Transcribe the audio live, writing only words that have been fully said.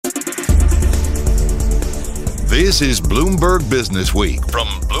This is Bloomberg Businessweek from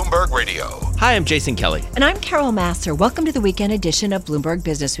Bloomberg Radio. Hi, I'm Jason Kelly. And I'm Carol Massar. Welcome to the weekend edition of Bloomberg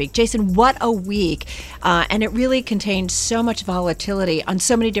Businessweek. Jason, what a week. And it really contained so much volatility on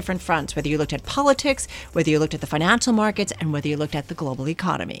so many different fronts, whether you looked at politics, whether you looked at the financial markets, and whether you looked at the global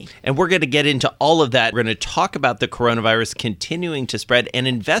economy. And we're going to get into all of that. We're going to talk about the coronavirus continuing to spread and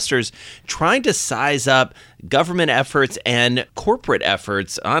investors trying to size up government efforts and corporate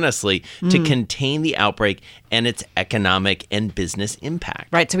efforts, honestly, to contain the outbreak and its economic and business impact.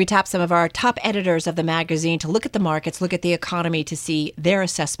 Right. So we tapped some of our top editors of the magazine to look at the markets, look at the economy to see their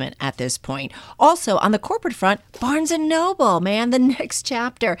assessment at this point. Also, on the corporate front, Barnes & Noble, man, the next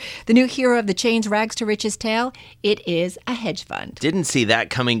chapter. The new hero of the chain's rags to riches tale, it is a hedge fund. Didn't see that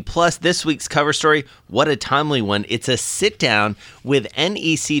coming. Plus, this week's cover story, what a timely one. It's a sit-down with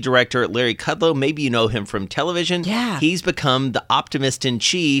NEC Director Larry Kudlow. Maybe you know him from television. Yeah. He's become the optimist in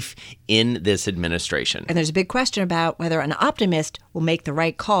chief in this administration. And there's a big question about whether an optimist will make the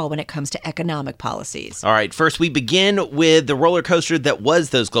right call when it comes to economic policies. All right, first we begin with the roller coaster that was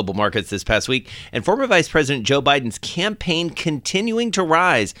those global markets this past week, and former Vice President Joe Biden's campaign continuing to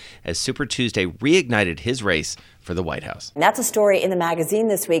rise as Super Tuesday reignited his race for the White House. And that's a story in the magazine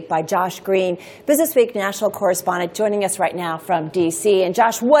this week by Josh Green, Businessweek national correspondent, joining us right now from D.C. And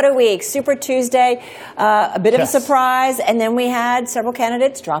Josh, what a week. Super Tuesday, a bit of a surprise, and then we had several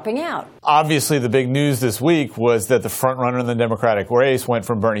candidates dropping out. Obviously, the big news this week was that the frontrunner in the Democratic race went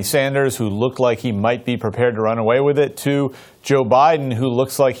from Bernie Sanders, who looked like he might be prepared to run away with it, to Joe Biden, who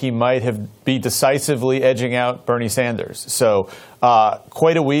looks like he might be decisively edging out Bernie Sanders. So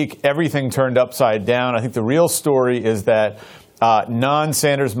quite a week. Everything turned upside down. I think the real story is that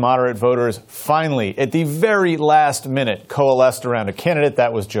non-Sanders moderate voters finally, at the very last minute, coalesced around a candidate.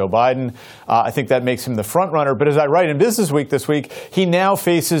 That was Joe Biden. I think that makes him the front runner. But as I write in Businessweek this week, he now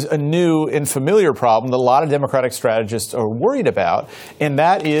faces a new and familiar problem that a lot of Democratic strategists are worried about, and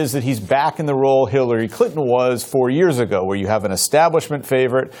that is that he's back in the role Hillary Clinton was 4 years ago, where you have an establishment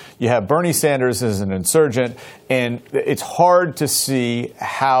favorite, you have Bernie Sanders as an insurgent, and it's hard to see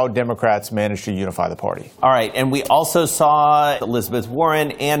how Democrats manage to unify the party. All right, and we also saw Elizabeth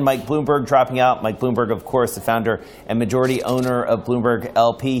Warren and Mike Bloomberg dropping out. Mike Bloomberg, of course, the founder and majority owner of Bloomberg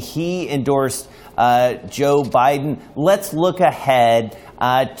LP. He endorsed Joe Biden. Let's look ahead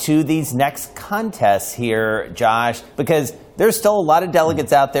to these next contests here, Josh, because there's still a lot of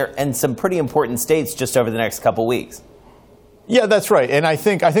delegates out there and some pretty important states just over the next couple weeks. Yeah, that's right. And I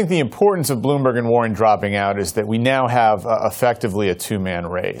think the importance of Bloomberg and Warren dropping out is that we now have effectively a two-man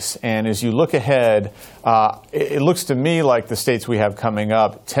race. And as you look ahead, it looks to me like the states we have coming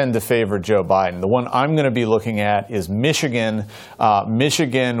up tend to favor Joe Biden. The one I'm going to be looking at is Michigan.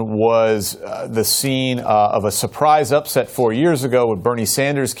 Michigan was the scene of a surprise upset 4 years ago when Bernie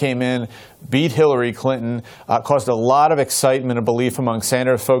Sanders came in, beat Hillary Clinton, caused a lot of excitement and belief among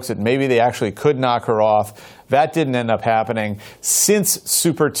Sanders folks that maybe they actually could knock her off. That didn't end up happening. Since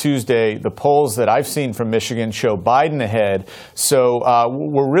Super Tuesday, the polls that I've seen from Michigan show Biden ahead. So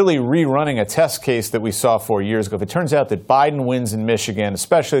we're really rerunning a test case that we saw 4 years ago. If it turns out that Biden wins in Michigan,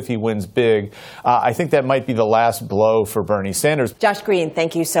 especially if he wins big, I think that might be the last blow for Bernie Sanders. Josh Green,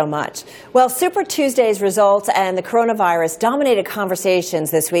 thank you so much. Well, Super Tuesday's results and the coronavirus dominated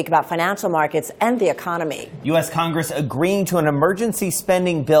conversations this week about financial markets and the economy. U.S. Congress agreeing to an emergency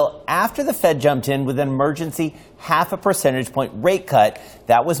spending bill after the Fed jumped in with an emergency 0.5 percentage point rate cut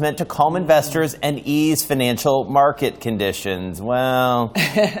that was meant to calm investors and ease financial market conditions. Well,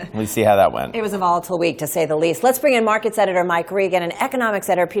 we see how that went. It was a volatile week, to say the least. Let's bring in markets editor Mike Regan and economics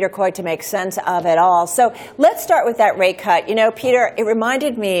editor Peter Coy to make sense of it all. So let's start with that rate cut. You know, Peter, it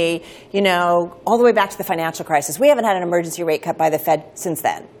reminded me, all the way back to the financial crisis. We haven't had an emergency rate cut by the Fed since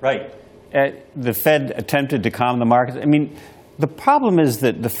then. Right. The Fed attempted to calm the markets. I mean, the problem is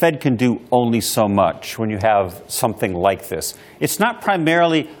that the Fed can do only so much when you have something like this. It's not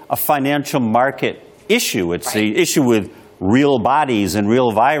primarily a financial market issue. It's the issue with real bodies and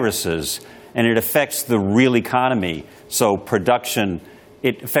real viruses, and it affects the real economy. So production,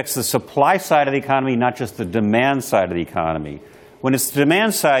 it affects the supply side of the economy, not just the demand side of the economy. When it's the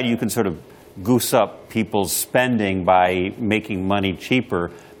demand side, you can sort of goose up people's spending by making money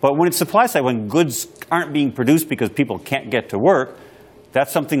cheaper. But when it's supply side, when goods aren't being produced because people can't get to work,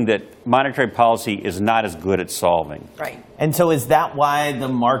 that's something that monetary policy is not as good at solving. Right. And so is that why the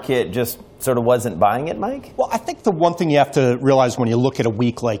market just sort of wasn't buying it, Mike? Well, I think the one thing you have to realize when you look at a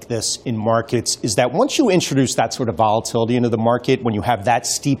week like this in markets is that once you introduce that sort of volatility into the market, when you have that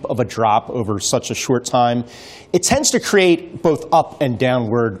steep of a drop over such a short time, it tends to create both up and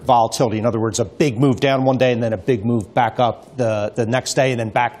downward volatility. In other words, a big move down one day and then a big move back up the next day and then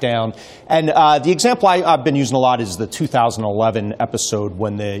back down. And the example I've been using a lot is the 2011 episode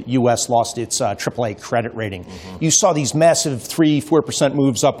when the U.S. lost its AAA credit rating. Mm-hmm. You saw these massive 3-4%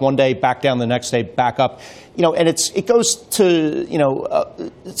 moves up one day, back down the next day, back up. And it goes to,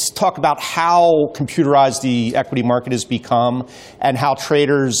 talk about how computerized the equity market has become and how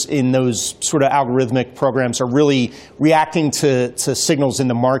traders in those sort of algorithmic programs are really reacting to signals in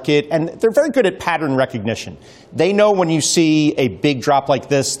the market. And they're very good at pattern recognition. They know when you see a big drop like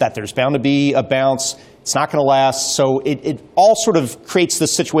this that there's bound to be a bounce. It's not going to last. So it all sort of creates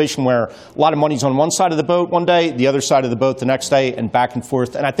this situation where a lot of money's on one side of the boat one day, the other side of the boat the next day, and back and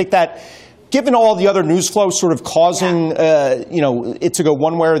forth. And I think that given all the other news flow sort of causing it to go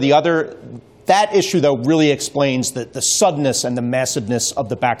one way or the other, that issue, though, really explains the suddenness and the massiveness of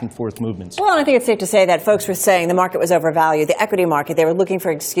the back and forth movements. Well, and I think it's safe to say that folks were saying the market was overvalued, the equity market, they were looking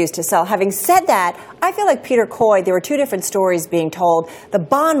for an excuse to sell. Having said that, I feel like Peter Coy, there were two different stories being told. The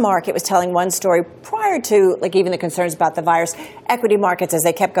bond market was telling one story prior to, even the concerns about the virus. Equity markets, as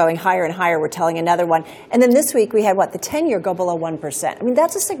they kept going higher and higher, were telling another one. And then this week we had, the 10-year go below 1%. I mean,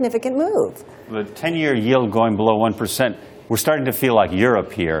 that's a significant move. The 10-year yield going below 1%, we're starting to feel like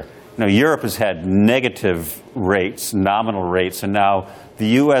Europe here. Europe has had negative rates, nominal rates, and now the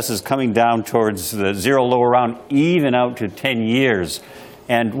U.S. is coming down towards the zero low around even out to 10 years.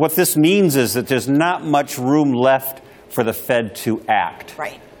 And what this means is that there's not much room left for the Fed to act.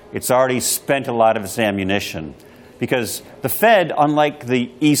 Right. It's already spent a lot of its ammunition. Because the Fed, unlike the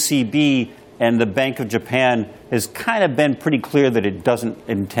ECB and the Bank of Japan, has kind of been pretty clear that it doesn't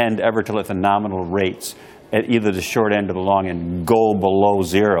intend ever to let the nominal rates at either the short end or the long end go below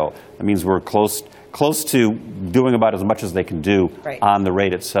zero. That means we're close to doing about as much as they can do on the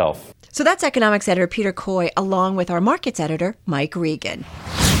rate itself. So that's economics editor Peter Coy, along with our markets editor, Mike Regan.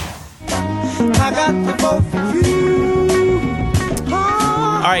 I got to vote for you.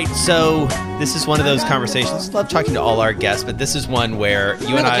 All right, so this is one of those conversations. Love talking to all our guests, but this is one where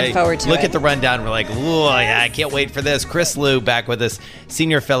you and I look at the rundown and we're like, "Ooh, I can't wait for this." Chris Liu back with us,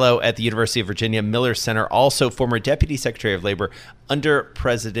 senior fellow at the University of Virginia Miller Center, also former Deputy Secretary of Labor under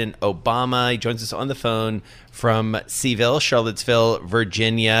President Obama. He joins us on the phone from Seaville, Charlottesville,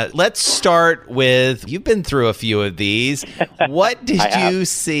 Virginia. Let's start with, you've been through a few of these. What did you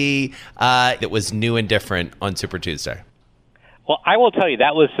see that was new and different on Super Tuesday? Well, I will tell you,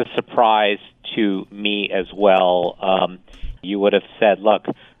 that was a surprise to me as well. You would have said, look,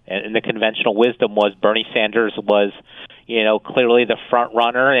 and the conventional wisdom was Bernie Sanders was, clearly the front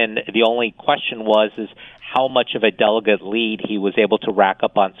runner, and the only question is how much of a delegate lead he was able to rack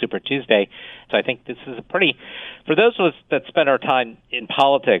up on Super Tuesday. So I think this is for those of us that spend our time in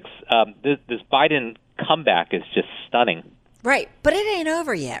politics, this Biden comeback is just stunning. Right, but it ain't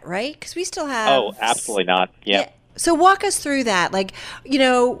over yet, right? Because we still have... Oh, absolutely not. Yeah. So walk us through that.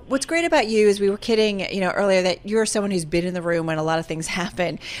 What's great about you is we were kidding, earlier that you're someone who's been in the room when a lot of things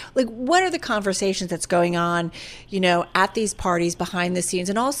happen. What are the conversations that's going on, at these parties behind the scenes?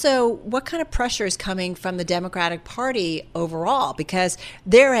 And also, what kind of pressure is coming from the Democratic Party overall? Because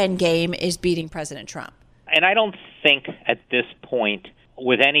their end game is beating President Trump. And I don't think at this point,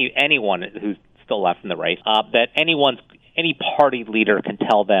 with anyone who's still left in the race, that any party leader can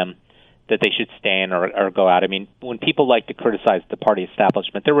tell them that they should stand or go out. I mean, when people like to criticize the party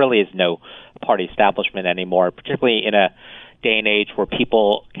establishment, there really is no party establishment anymore, particularly in a day and age where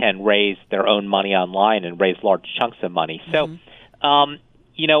people can raise their own money online and raise large chunks of money. So,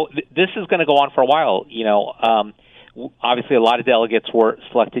 this is going to go on for a while. Obviously, a lot of delegates were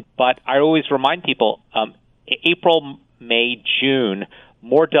selected, but I always remind people, April, May, June,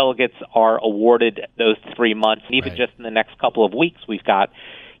 more delegates are awarded those 3 months. And even just in the next couple of weeks, we've got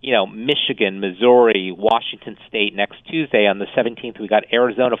Michigan, Missouri, Washington State next Tuesday. On the 17th, we got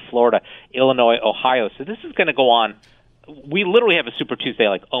Arizona, Florida, Illinois, Ohio. So this is going to go on. We literally have a Super Tuesday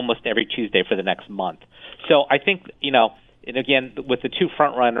almost every Tuesday for the next month. So I think, and again, with the two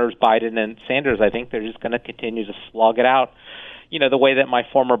front runners, Biden and Sanders, I think they're just going to continue to slog it out, the way that my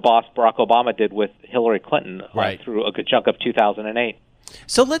former boss, Barack Obama, did with Hillary Clinton through a good chunk of 2008.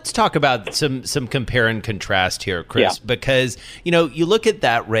 So let's talk about some compare and contrast here, Chris, because, you look at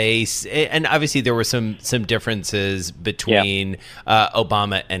that race, and obviously there were some differences between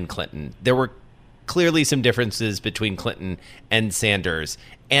Obama and Clinton. There were clearly some differences between Clinton and Sanders.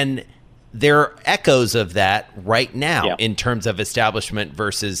 And there are echoes of that right now in terms of establishment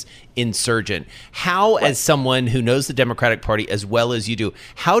versus insurgent. How, as someone who knows the Democratic Party as well as you do,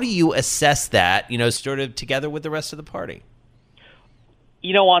 how do you assess that, sort of together with the rest of the party?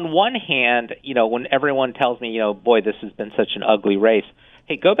 On one hand, when everyone tells me, boy, this has been such an ugly race,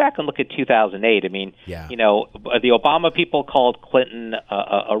 hey, go back and look at 2008. I mean, the Obama people called Clinton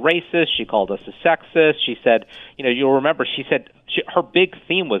a racist. She called us a sexist. She said, you'll remember, she said her big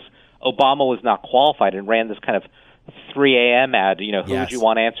theme was Obama was not qualified, and ran this kind of 3 a.m. ad, who would you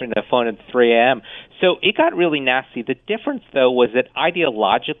want answering the phone at 3 a.m.? So it got really nasty. The difference, though, was that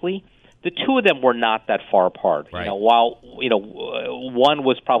ideologically, the two of them were not that far apart. Right. While one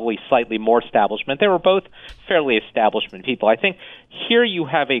was probably slightly more establishment, they were both fairly establishment people. I think here you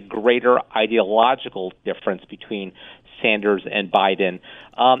have a greater ideological difference between Sanders and Biden.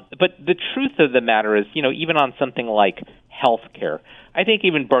 But the truth of the matter is, even on something like health care, I think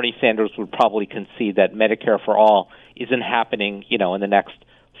even Bernie Sanders would probably concede that Medicare for all isn't happening, in the next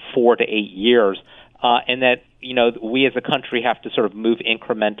 4 to 8 years. And that, we as a country have to sort of move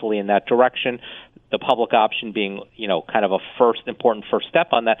incrementally in that direction, the public option being, kind of a important first step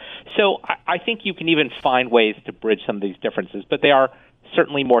on that. So I think you can even find ways to bridge some of these differences, but they are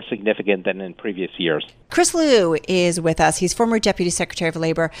certainly more significant than in previous years. Chris Liu is with us. He's former Deputy Secretary of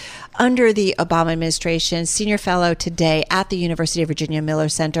Labor under the Obama administration, senior fellow today at the University of Virginia Miller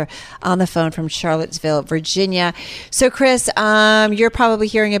Center, on the phone from Charlottesville, Virginia. So, Chris, you're probably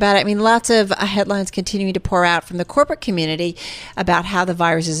hearing about it. I mean, lots of headlines continuing to pour out from the corporate community about how the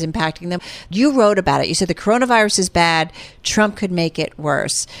virus is impacting them. You wrote about it. You said the coronavirus is bad. Trump could make it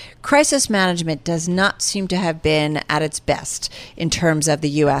worse. Crisis management does not seem to have been at its best in terms of the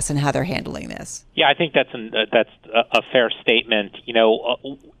U.S. and how they're handling this. Yeah, I think that's a fair statement.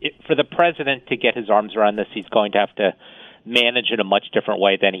 For the president to get his arms around this, he's going to have to manage in a much different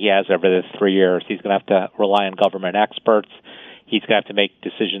way than he has over the 3 years. He's going to have to rely on government experts. He's going to have to make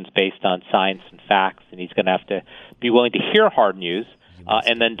decisions based on science and facts, and he's going to have to be willing to hear hard news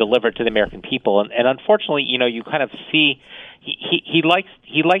and then deliver it to the American people. And unfortunately, you kind of see he likes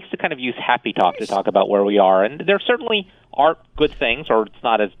to kind of use happy talk to talk about where we are, and there certainly are good things, or it's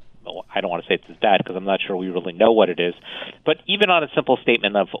not as. I don't want to say it's as bad because I'm not sure we really know what it is. But even on a simple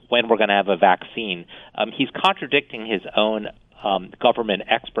statement of when we're going to have a vaccine, he's contradicting his own government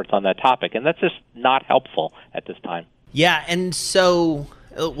experts on that topic, and that's just not helpful at this time. Yeah, and so,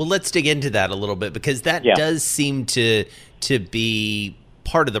 let's dig into that a little bit, because that does seem to be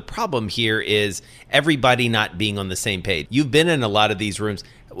part of the problem here, is everybody not being on the same page. You've been in a lot of these rooms.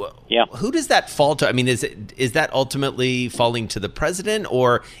 Yeah. Who does that fall to? I mean, is that ultimately falling to the president,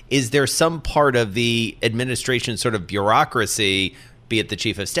 or is there some part of the administration sort of bureaucracy, be it the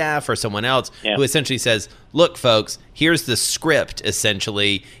chief of staff or someone else, who essentially says, look, folks, here's the script,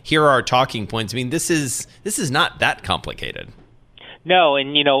 essentially. Here are our talking points. I mean, this is not that complicated. No,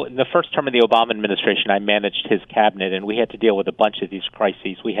 and in the first term of the Obama administration, I managed his cabinet, and we had to deal with a bunch of these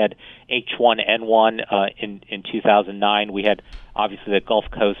crises. We had H1N1 in 2009. We had obviously the Gulf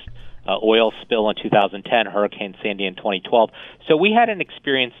Coast oil spill in 2010, Hurricane Sandy in 2012. So we had an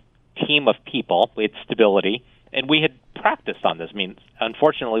experienced team of people. We had stability, and we had practiced on this. I mean,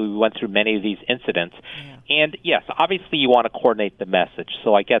 unfortunately, we went through many of these incidents. And yes, obviously you want to coordinate the message,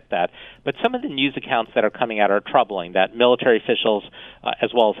 so I get that. But some of the news accounts that are coming out are troubling, that military officials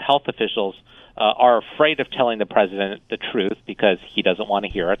as well as health officials are afraid of telling the president the truth because he doesn't want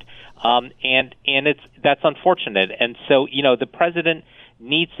to hear it. And that's unfortunate. And so, the president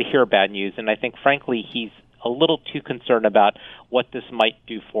needs to hear bad news, and I think, frankly, he's a little too concerned about what this might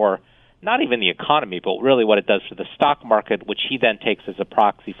do for not even the economy, but really what it does for the stock market, which he then takes as a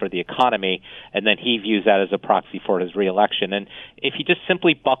proxy for the economy, and then he views that as a proxy for his reelection. And if he just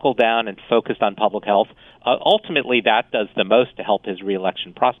simply buckled down and focused on public health, ultimately that does the most to help his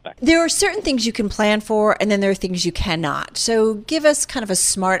reelection prospect. There are certain things you can plan for, and then there are things you cannot. So give us kind of a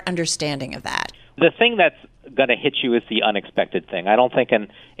smart understanding of that. The thing that's going to hit you is the unexpected thing. I don't think in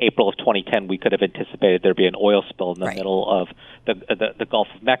April of 2010 we could have anticipated there'd be an oil spill in the middle of the Gulf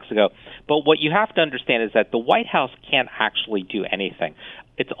of Mexico. But what you have to understand is that the White House can't actually do anything.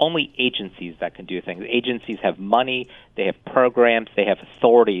 It's only agencies that can do things. Agencies have money, they have programs, they have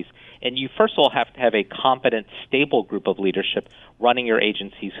authorities. And you first of all have to have a competent, stable group of leadership running your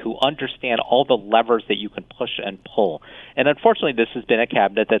agencies who understand all the levers that you can push and pull. And unfortunately, this has been a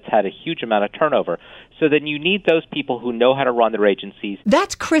cabinet that's had a huge amount of turnover. So then you need those people who know how to run their agencies.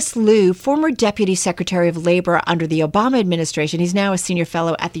 That's Chris Liu, former Deputy Secretary of Labor under the Obama administration. He's now a senior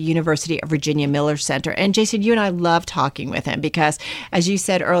fellow at the University of Virginia Miller Center. And Jason, you and I love talking with him because, as you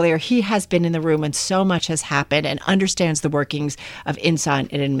said earlier, he has been in the room when so much has happened and understands the workings of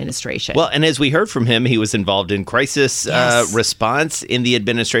inside an administration. Well, and as we heard from him, he was involved in crisis response in the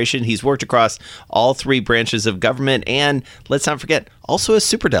administration. He's worked across all three branches of government and, let's not forget, also a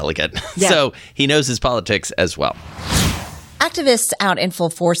superdelegate. Yeah. So he knows his politics as well. Activists out in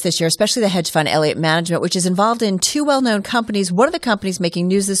full force this year, especially the hedge fund Elliott Management, which is involved in two well-known companies. One of the companies making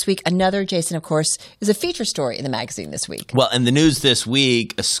news this week, another, Jason, of course, is a feature story in the magazine this week. Well, and the news this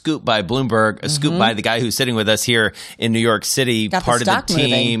week, a scoop by Bloomberg, a scoop by the guy who's sitting with us here in New York City, part of the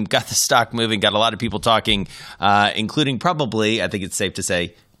team, got the stock moving, got a lot of people talking, including probably, I think it's safe to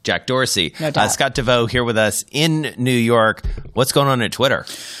say, Jack Dorsey. No doubt. Scott DeVoe here with us in New York. What's going on at Twitter?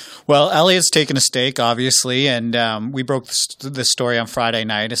 Well, Elliott's taken a stake, obviously, and we broke the story on Friday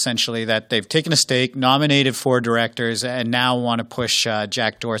night, essentially, that they've taken a stake, nominated 4 directors, and now want to push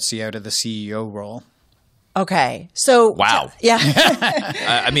Jack Dorsey out of the CEO role. Okay. So wow. Yeah.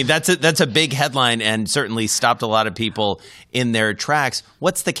 I mean, that's a big headline and certainly stopped a lot of people in their tracks.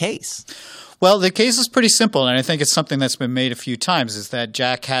 What's the case? Well, the case is pretty simple, and I think it's something that's been made a few times, is that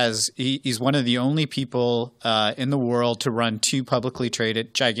Jack he's one of the only people in the world to run 2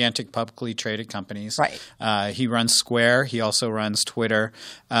 gigantic publicly traded companies. Right. He runs Square. He also runs Twitter.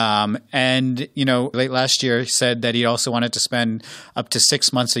 And, late last year he said that he also wanted to spend up to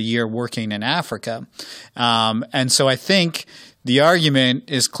 6 months a year working in Africa. And so I think the argument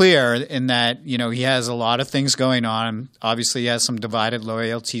is clear in that, he has a lot of things going on. Obviously, he has some divided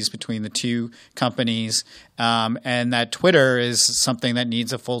loyalties between the 2 companies, and that Twitter is something that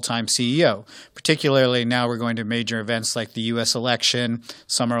needs a full-time CEO. Particularly now we're going to major events like the U.S. election,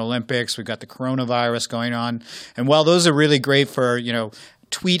 Summer Olympics. We've got the coronavirus going on. And while those are really great for,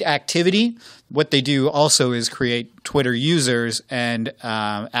 tweet activity, what they do also is create Twitter users and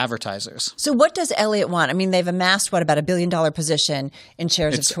advertisers. So what does Elliott want? I mean, they've amassed, about $1 billion position in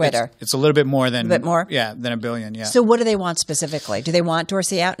shares of Twitter. It's a little bit more than – a bit more? Yeah, than $1 billion, yeah. So what do they want specifically? Do they want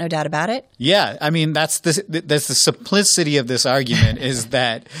Dorsey out? No doubt about it? Yeah. I mean, that's the simplicity of this argument is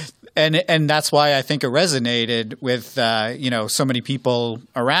that – And that's why I think it resonated with so many people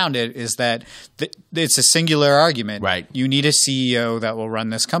around it is that it's a singular argument. Right. You need a CEO that will run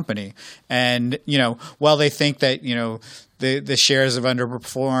this company. And while they think that the shares have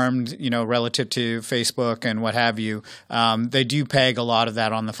underperformed relative to Facebook and what have you, they do peg a lot of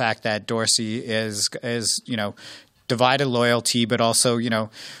that on the fact that Dorsey is divided loyalty, but also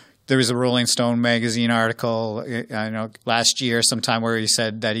there was a Rolling Stone magazine article, last year sometime where he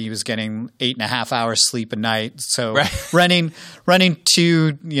said that he was getting 8.5 hours sleep a night. So running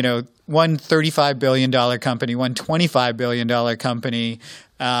 2, one $35 billion company, one $25 billion company,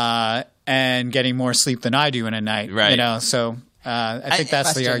 and getting more sleep than I do in a night. Right. So I think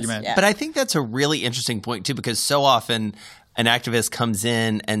that's the argument. Yeah. But I think that's a really interesting point too, because so often an activist comes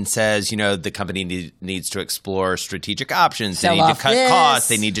in and says, the company needs to explore strategic options. They need to cut costs.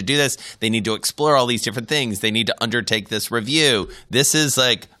 They need to do this. They need to explore all these different things. They need to undertake this review. This is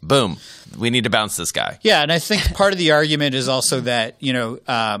like, boom, we need to bounce this guy. Yeah, and I think part of the argument is also that,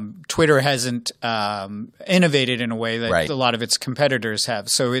 Twitter hasn't innovated in a way that a lot of its competitors have.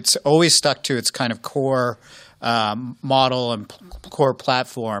 So it's always stuck to its kind of core model and core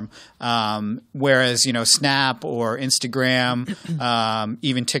platform, whereas Snap or Instagram,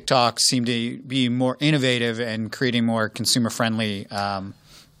 even TikTok seem to be more innovative and creating more consumer-friendly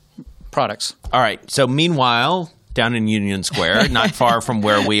products. All right. So meanwhile, down in Union Square, not far from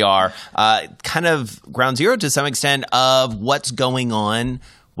where we are, kind of ground zero to some extent of what's going on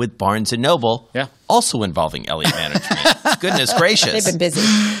with Barnes & Noble, also involving Elliott Management. Goodness gracious. They've been busy.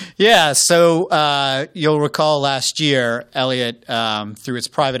 Yeah, so you'll recall last year, Elliott, through its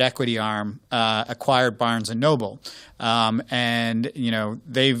private equity arm, acquired Barnes & Noble. And,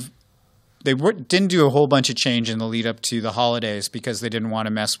 they didn't do a whole bunch of change in the lead up to the holidays because they didn't want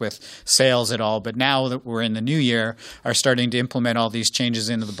to mess with sales at all. But now that we're in the new year, are starting to implement all these changes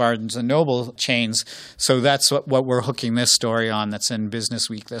into the Barnes & Noble chains. So that's what we're hooking this story on that's in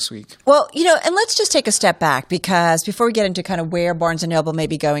Businessweek this week. Well, and let's just take a step back because before we get into kind of where Barnes & Noble may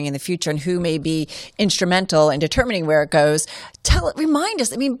be going in the future and who may be instrumental in determining where it goes, remind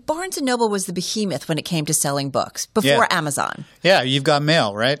us. I mean, Barnes & Noble was the behemoth when it came to selling books before Amazon. Yeah, you've got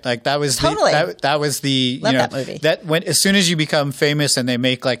mail, right? Like that was Totally. That was the Love that movie. That when as soon as you become famous and they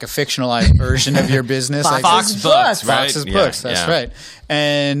make like a fictionalized version of your business, Fox's Books, right? Fox's Books. That's right.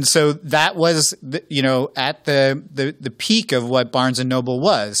 And so that was at the peak of what Barnes and Noble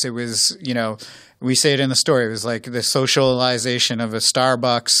was. It was we say it in the story. It was like the socialization of a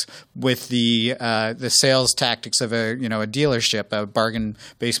Starbucks with the sales tactics of a dealership, a bargain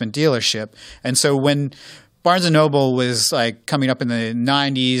basement dealership. And so when Barnes and Noble was like coming up in the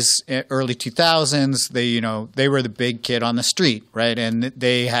 90s, early 2000s, they were the big kid on the street, right? And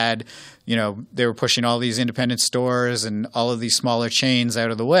they had, they were pushing all these independent stores and all of these smaller chains out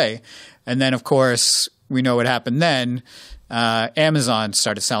of the way. And then, of course, we know what happened then. Amazon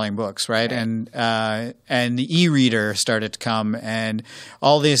started selling books, right? And the e-reader started to come, and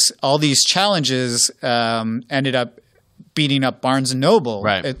all these challenges ended up beating up Barnes & Noble,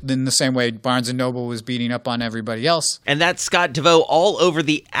 right, in the same way Barnes & Noble was beating up on everybody else. And that's Scott DeVoe all over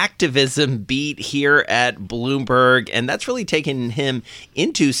the activism beat here at Bloomberg, and that's really taken him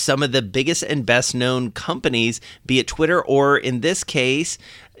into some of the biggest and best known companies, be it Twitter or in this case,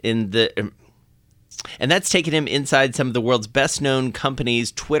 and that's taken him inside some of the world's best-known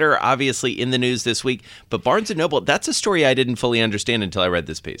companies. Twitter, obviously, in the news this week. But Barnes & Noble, that's a story I didn't fully understand until I read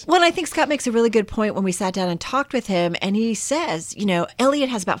this piece. Well, I think Scott makes a really good point when we sat down and talked with him. And he says, Elliott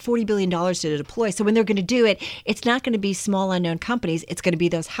has about $40 billion to deploy. So when they're going to do it, it's not going to be small, unknown companies. It's going to be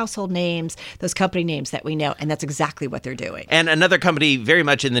those household names, those company names that we know. And that's exactly what they're doing. And another company very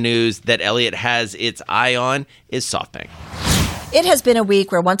much in the news that Elliott has its eye on is SoftBank. It has been a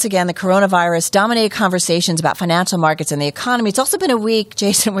week where, once again, the coronavirus dominated conversations about financial markets and the economy. It's also been a week,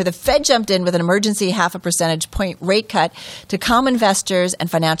 Jason, where the Fed jumped in with an emergency 0.5 percentage point rate cut to calm investors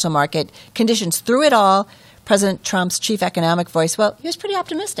and financial market conditions. Through it all, President Trump's chief economic voice, well, he was pretty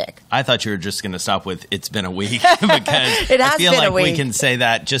optimistic. I thought you were just going to stop with "it's been a week" because I feel like we can say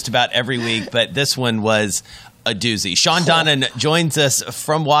that just about every week, but this one was a doozy. Sean Donnan joins us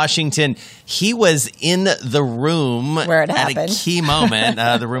from Washington. He was in the room where it at happened. A key moment,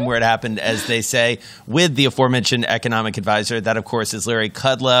 the room where it happened, as they say, with the aforementioned economic advisor. That, of course, is Larry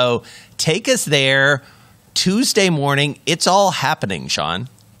Kudlow. Take us there. Tuesday morning. It's all happening, Sean.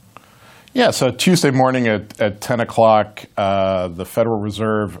 Yeah, so Tuesday morning at 10 o'clock, the Federal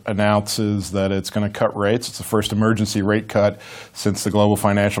Reserve announces that it's going to cut rates. It's the first emergency rate cut since the global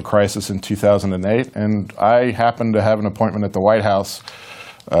financial crisis in 2008. And I happen to have an appointment at the White House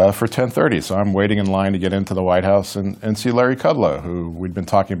for 10:30. So I'm waiting in line to get into the White House and see Larry Kudlow, who we'd been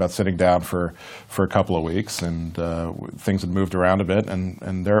talking about sitting down for a couple of weeks. And things had moved around a bit,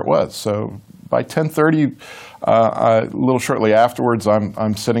 and there it was. So by 10:30, a little shortly afterwards,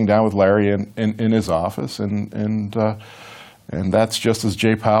 I'm sitting down with Larry in his office, and that's just as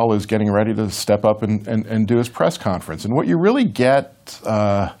Jay Powell is getting ready to step up and do his press conference. And what you really get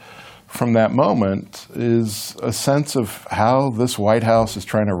from that moment is a sense of how this White House is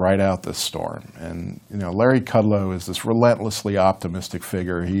trying to ride out this storm. And Larry Kudlow is this relentlessly optimistic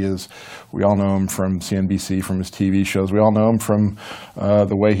figure. He is. We all know him from CNBC, from his TV shows. We all know him from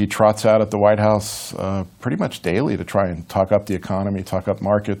the way he trots out at the White House pretty much daily to try and talk up the economy, talk up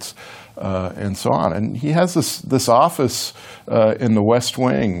markets, and so on. And he has this office in the West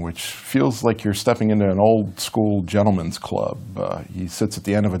Wing, which feels like you're stepping into an old school gentleman's club. He sits at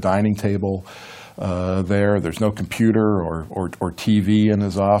the end of a dining table there. There's no computer or TV in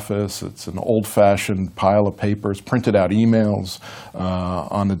his office. It's an old-fashioned pile of papers, printed out emails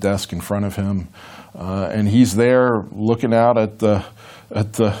on the desk in front of him. And he's there looking out at the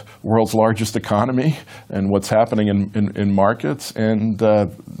world's largest economy and what's happening in markets. And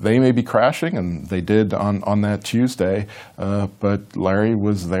they may be crashing, and they did on that Tuesday. But Larry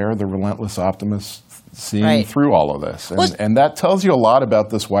was there, the relentless optimist, seeing through all of this. And that tells you a lot about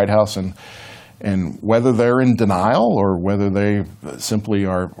this White House and whether they're in denial or whether they simply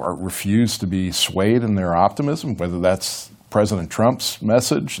are refuse to be swayed in their optimism, whether that's President Trump's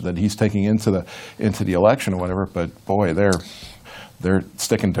message that he's taking into the election or whatever. But boy, they're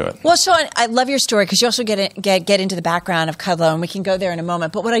sticking to it. Well, Sean, I love your story because you also get into the background of Kudlow, and we can go there in a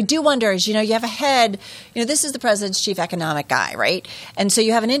moment. But what I do wonder is, you have a head, this is the president's chief economic guy, right? And so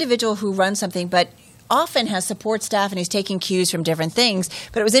you have an individual who runs something, but often has support staff and he's taking cues from different things.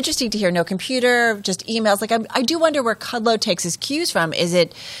 But it was interesting to hear no computer, just emails. Like I do wonder where Kudlow takes his cues from. Is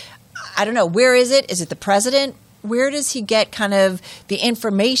it, I don't know, where is it? Is it the president? Where does he get kind of the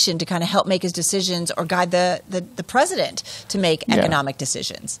information to kind of help make his decisions or guide the president to make economic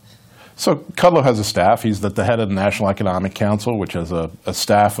decisions? So Kudlow has a staff. He's at the head of the National Economic Council, which has a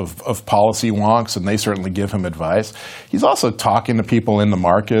staff of policy wonks, and they certainly give him advice. He's also talking to people in the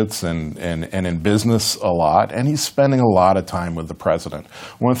markets and in business a lot, and he's spending a lot of time with the president.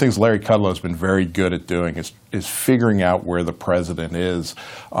 One of the things Larry Kudlow has been very good at doing is figuring out where the president is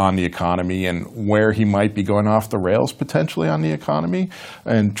on the economy and where he might be going off the rails potentially on the economy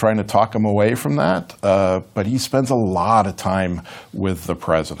and trying to talk him away from that. But he spends a lot of time with the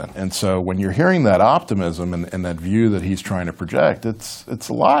president. And so when you're hearing that optimism and that view that he's trying to project, it's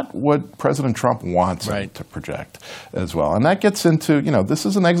a lot what President Trump wants him to project as well. And that gets into, this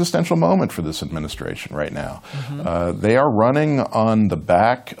is an existential moment for this administration right now. They are running on the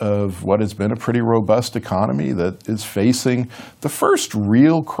back of what has been a pretty robust economy that is facing the first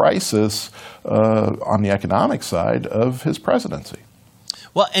real crisis on the economic side of his presidency.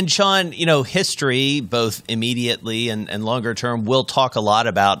 Well, and Sean, history, both immediately and longer term, will talk a lot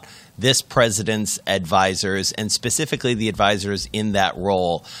about this president's advisors and specifically the advisors in that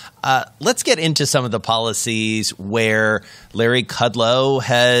role. Let's get into some of the policies where Larry Kudlow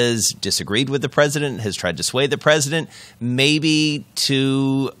has disagreed with the president, has tried to sway the president, maybe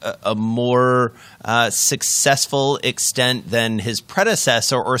to a more successful extent than his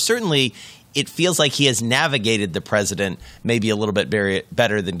predecessor, or certainly it feels like he has navigated the president maybe a little bit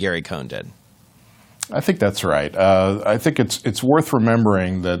better than Gary Cohn did. I think that's right. I think it's worth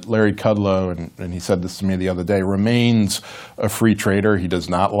remembering that Larry Kudlow, and he said this to me the other day, remains a free trader. He does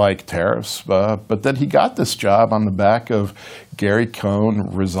not like tariffs, but that he got this job on the back of Gary Cohn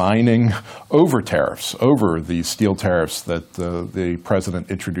resigning over tariffs, over the steel tariffs that the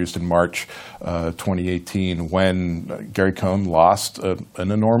president introduced in March 2018 when Gary Cohn lost an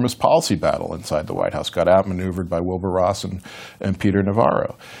enormous policy battle inside the White House, got outmaneuvered by Wilbur Ross and Peter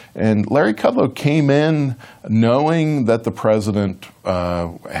Navarro. And Larry Kudlow came in knowing that the president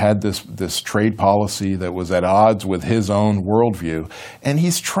had this trade policy that was at odds with his own worldview. And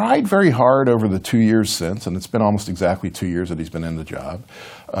he's tried very hard over the 2 years since, and it's been almost exactly 2 years that he's been in the job,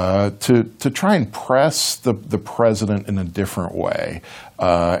 to try and press the president in a different way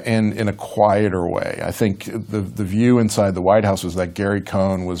and in a quieter way. I think the view inside the White House was that Gary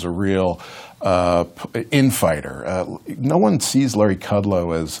Cohn was a real infighter. No one sees Larry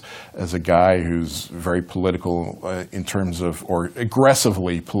Kudlow as a guy who's very political in terms of, or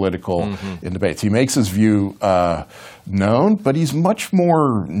aggressively political in debates. He makes his view known, but he's much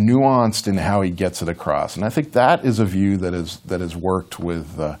more nuanced in how he gets it across. And I think that is a view that has worked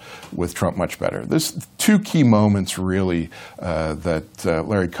with Trump much better. There's two key moments really that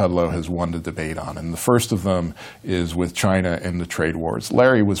Larry Kudlow has won the debate on. And the first of them is with China and the trade wars.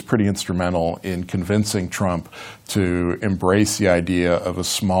 Larry was pretty instrumental in convincing Trump to embrace the idea of a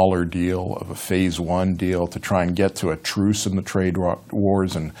smaller deal, of a phase one deal, to try and get to a truce in the trade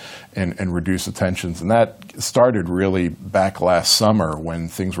wars and reduce the tensions. And that started really back last summer when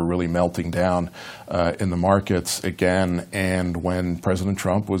things were really melting down in the markets again, and when President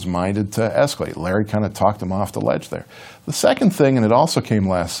Trump was minded to escalate. Larry kind of talked him off the ledge there. The second thing, and it also came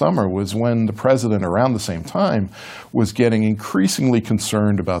last summer, was when the president around the same time was getting increasingly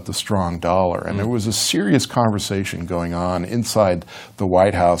concerned about the strong dollar. And there was a serious conversation going on inside the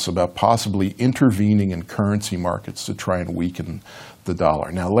White House about possibly intervening in currency markets to try and weaken the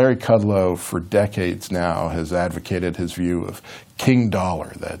dollar. Now, Larry Kudlow, for decades now, has advocated his view of king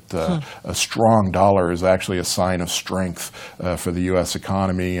dollar, that a strong dollar is actually a sign of strength for the U.S.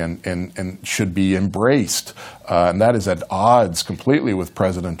 economy and should be embraced. And that is at odds completely with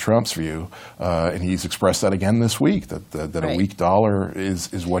President Trump's view. And he's expressed that again this week, that a weak dollar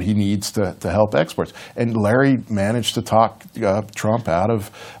is what he needs to help exports. And Larry managed to talk Trump out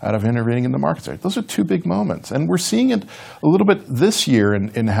of intervening in the markets. Those are two big moments. And we're seeing it a little bit this year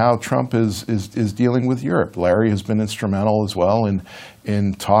in how Trump is dealing with Europe. Larry has been instrumental as well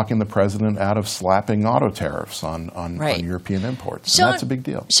in talking the president out of slapping auto tariffs on European imports. Sean, and that's a big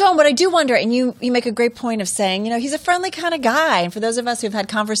deal. Sean, what I do wonder, and you make a great point of saying, he's a friendly kind of guy. And for those of us who've had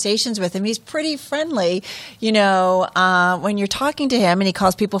conversations with him, he's pretty friendly. When you're talking to him and he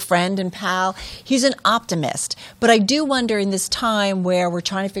calls people friend and pal, he's an optimist. But I do wonder in this time where we're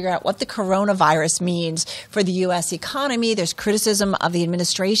trying to figure out what the coronavirus means for the U.S. economy, there's criticism of the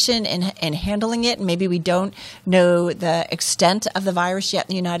administration in handling it. And maybe we don't know the extent of the virus yet in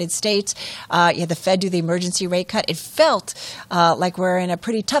the United States. You had the Fed do the emergency rate cut. It felt like we're in a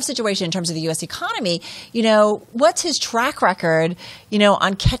pretty tough situation in terms of the U.S. economy. What's his track record,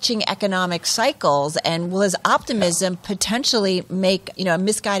 on catching economic cycles? And will his optimism potentially make, a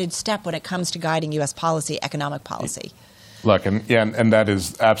misguided step when it comes to guiding U.S. policy, economic policy? Look, and that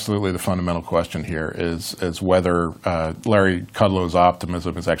is absolutely the fundamental question here is whether Larry Kudlow's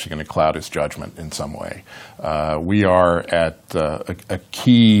optimism is actually going to cloud his judgment in some way. We are at a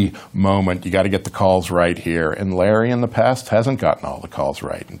key moment. You got to get the calls right here. And Larry in the past hasn't gotten all the calls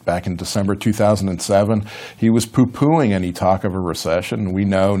right. Back in December 2007, he was poo-pooing any talk of a recession. We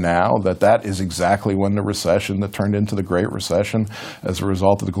know now that is exactly when the recession that turned into the Great Recession as a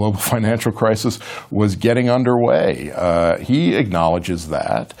result of the global financial crisis was getting underway. He acknowledges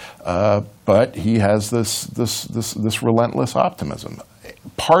that, but he has this relentless optimism.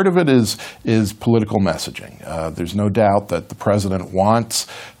 Part of it is political messaging. There's no doubt that the president wants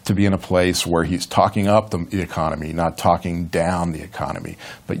to be in a place where he's talking up the economy, not talking down the economy.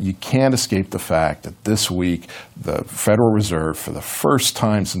 But you can't escape the fact that this week the Federal Reserve, for the first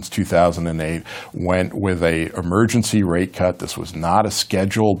time since 2008, went with an emergency rate cut. This was not a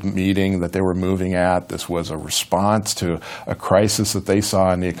scheduled meeting that they were moving at. This was a response to a crisis that they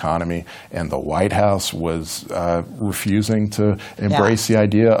saw in the economy. And the White House was refusing to embrace the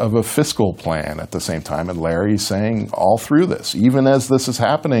idea of a fiscal plan at the same time. And Larry's saying all through this, even as this is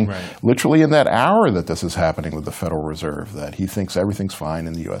happening, literally in that hour that this is happening with the Federal Reserve, that he thinks everything's fine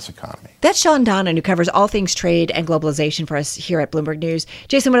in the U.S. economy. That's Sean Donnan, who covers all things trade and globalization for us here at Bloomberg News.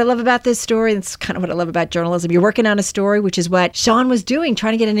 Jason, what I love about this story, that's kind of what I love about journalism, you're working on a story, which is what Sean was doing,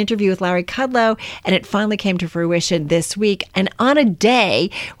 trying to get an interview with Larry Kudlow, and it finally came to fruition this week. And on a day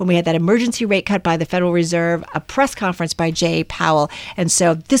when we had that emergency rate cut by the Federal Reserve, a press conference by Jay Powell. And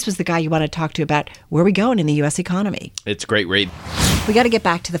so this was the guy you want to talk to about where we're going in the U.S. economy. It's a great read. We got to get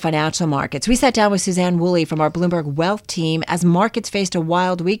back to the financial markets. We sat down with Suzanne Woolley from our Bloomberg Wealth team. As markets faced a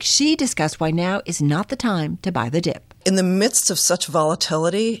wild week, she discussed why now is not the time to buy the dip. In the midst of such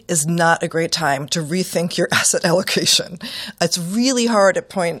volatility is not a great time to rethink your asset allocation. It's really hard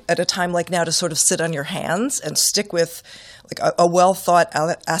at a time like now to sort of sit on your hands and stick with like a well-thought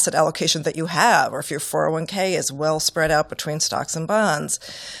asset allocation that you have, or if your 401k is well spread out between stocks and bonds.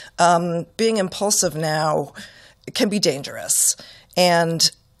 Being impulsive now can be dangerous.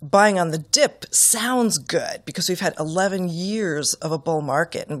 And buying on the dip sounds good because we've had 11 years of a bull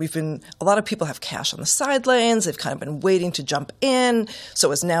market, and a lot of people have cash on the sidelines. They've kind of been waiting to jump in.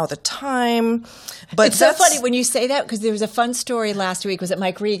 So is now the time. But it's so funny when you say that, because there was a fun story last week, was it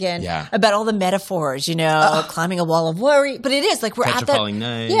Mike Regan, about all the metaphors, climbing a wall of worry. But it is like we're at that. Falling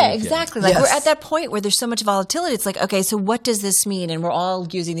knife. Yeah, exactly. Like we're at that point where there's so much volatility. It's like, okay, so what does this mean? And we're all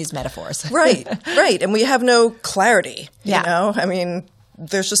using these metaphors. Right. And we have no clarity. I mean,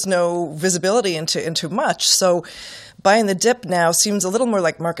 there's just no visibility into much. So buying the dip now seems a little more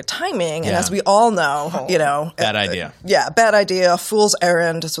like market timing. And as we all know, bad idea. Bad idea. Fool's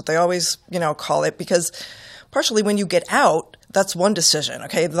errand is what they always, call it, because partially when you get out, that's one decision.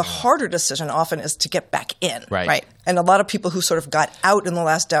 Okay. The harder decision often is to get back in. Right. And a lot of people who sort of got out in the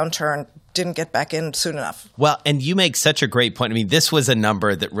last downturn didn't get back in soon enough. Well, and you make such a great point. I mean, this was a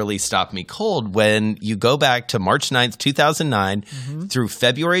number that really stopped me cold. When you go back to March 9th, 2009 through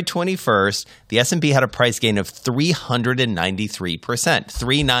February 21st, the S&P had a price gain of 393%,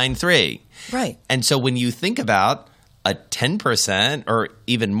 393. Right. And so when you think about a 10% or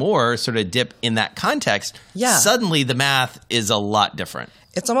even more sort of dip in that context, suddenly the math is a lot different.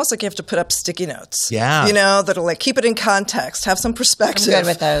 It's almost like you have to put up sticky notes. Yeah. That'll like keep it in context, have some perspective. I'm good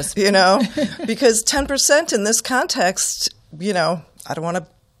with those. Because 10% in this context, I don't want to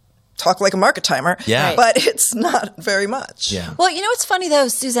talk like a market timer, but it's not very much. Yeah. Well, it's funny though,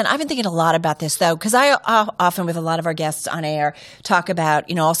 Susan, I've been thinking a lot about this though, because I often with a lot of our guests on air talk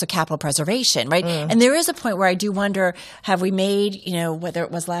about, also capital preservation, right? And there is a point where I do wonder, have we made, whether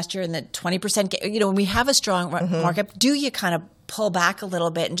it was last year in the 20%, when we have a strong market, do you kind of pull back a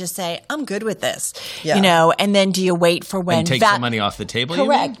little bit and just say, I'm good with this, and then do you wait for when and take some money off the table?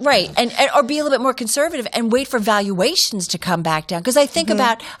 Correct, right, and or be a little bit more conservative and wait for valuations to come back down, because I think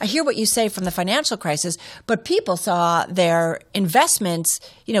I hear what you say from the financial crisis, but people saw their investments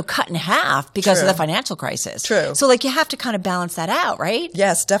cut in half because of the financial crisis. True. So you have to kind of balance that out, right?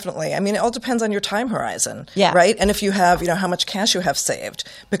 Yes, definitely. I mean, it all depends on your time horizon, right? And if you have how much cash you have saved,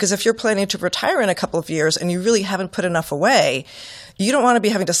 because if you're planning to retire in a couple of years and you really haven't put enough away, you don't want to be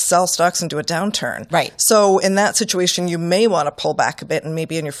having to sell stocks into a downturn. Right. So in that situation, you may want to pull back a bit, and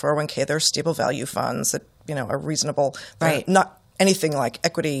maybe in your 401k, there are stable value funds that, are reasonable. Right. Not anything like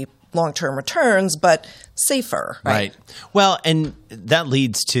equity long-term returns, but safer. Right. Well, and that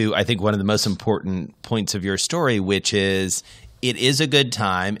leads to, I think, one of the most important points of your story, which is it is a good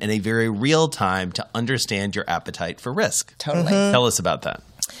time and a very real time to understand your appetite for risk. Totally. Tell us about that.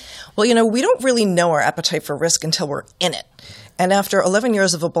 Well, we don't really know our appetite for risk until we're in it. And after 11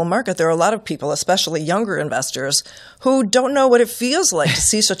 years of a bull market, there are a lot of people, especially younger investors, who don't know what it feels like to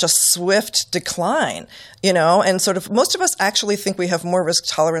see such a swift decline, and sort of most of us actually think we have more risk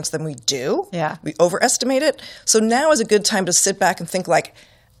tolerance than we do. Yeah. We overestimate it. So now is a good time to sit back and think like,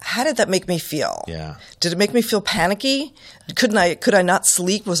 how did that make me feel? Yeah. Did it make me feel panicky? Could I not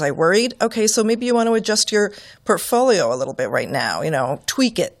sleep? Was I worried? Okay, so maybe you want to adjust your portfolio a little bit right now,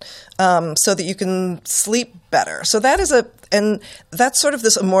 tweak it so that you can sleep better. So and that's sort of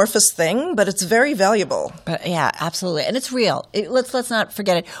this amorphous thing, but it's very valuable. But yeah, absolutely. And it's real. Let's not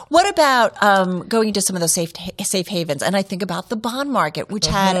forget it. What about going into some of those safe havens? And I think about the bond market, which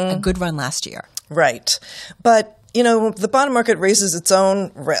had a good run last year. Right. But the bond market raises its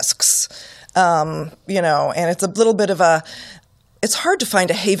own risks, and it's a little bit of it's hard to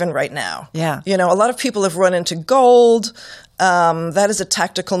find a haven right now. Yeah. A lot of people have run into gold. That is a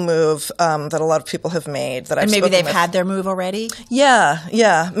tactical move that a lot of people have made. And maybe they've had their move already?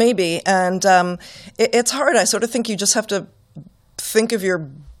 Yeah, maybe. And it's hard. I sort of think you just have to think of your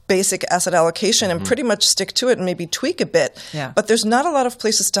basic asset allocation and pretty much stick to it and maybe tweak a bit. Yeah. But there's not a lot of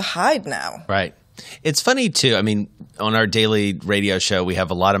places to hide now. Right. It's funny, too. I mean, on our daily radio show, we have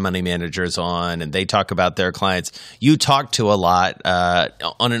a lot of money managers on, and they talk about their clients. You talk to a lot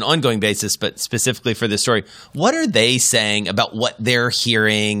on an ongoing basis, but specifically for this story. What are they saying about what they're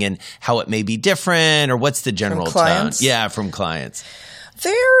hearing and how it may be different, or what's the general tone? Yeah, from clients.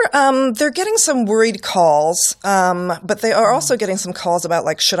 They're getting some worried calls, but they are also getting some calls about,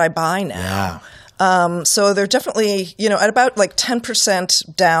 like, should I buy now? Yeah. So they're definitely, at about like 10%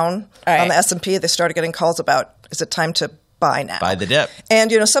 down on the S&P, they started getting calls about, is it time to buy now? Buy the dip.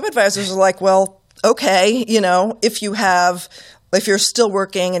 And, some advisors are like, well, okay, if you're still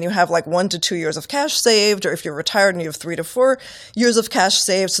working and you have like 1 to 2 years of cash saved, or if you're retired and you have 3 to 4 years of cash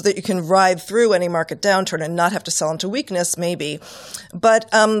saved so that you can ride through any market downturn and not have to sell into weakness, maybe. But,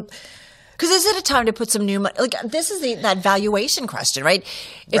 because is it a time to put some new money? Like, this is that valuation question, right?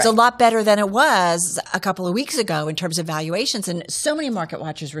 It's a lot better than it was a couple of weeks ago in terms of valuations. And so many market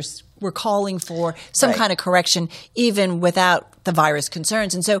watchers were calling for some kind of correction, even without the virus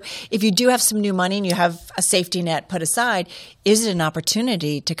concerns. And so if you do have some new money and you have a safety net put aside, is it an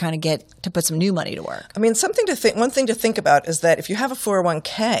opportunity to kind of put some new money to work? I mean, one thing to think about is that if you have a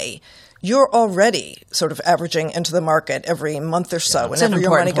 401k, you're already sort of averaging into the market every month or so whenever your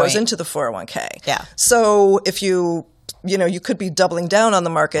money goes into the 401k. Yeah. So if you could be doubling down on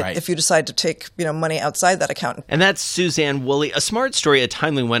the market if you decide to take, money outside that account. And that's Suzanne Woolley. A smart story, a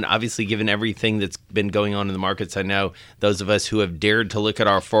timely one, obviously, given everything that's been going on in the markets. I know those of us who have dared to look at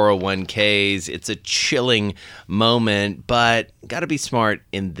our 401ks, it's a chilling moment, but got to be smart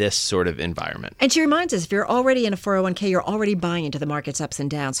in this sort of environment. And she reminds us, if you're already in a 401k, you're already buying into the market's ups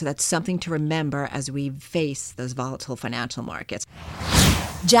and downs. So that's something to remember as we face those volatile financial markets.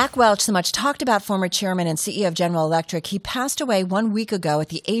 Jack Welch, the much talked about former chairman and CEO of General Electric, he passed away 1 week ago at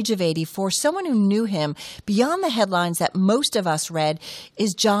the age of 84. Someone who knew him beyond the headlines that most of us read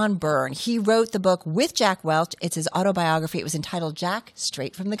is John Byrne. He wrote the book with Jack Welch. It's his autobiography. It was entitled Jack,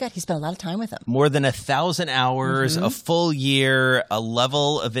 Straight from the Gut. He spent a lot of time with him. More than 1,000 hours, a full year, a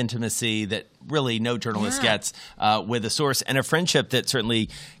level of intimacy that really no journalist gets with a source, and a friendship that certainly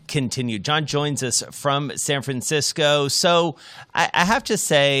continued. John joins us from San Francisco. So I have to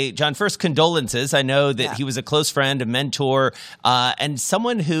say, John, first, condolences. I know that he was a close friend, a mentor, and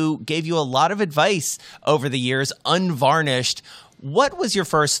someone who gave you a lot of advice over the years, unvarnished. What was your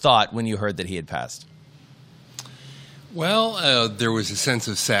first thought when you heard that he had passed? Well, there was a sense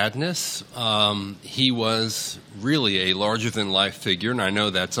of sadness. He was really a larger-than-life figure, and I know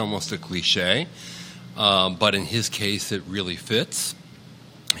that's almost a cliche, but in his case, it really fits.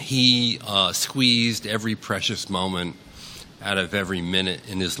 He squeezed every precious moment out of every minute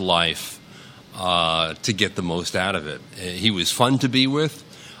in his life to get the most out of it. He was fun to be with.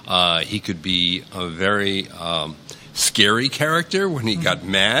 He could be a very scary character when he got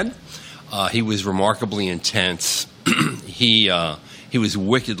mad. He was remarkably intense. He was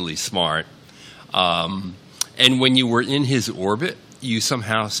wickedly smart. And when you were in his orbit, you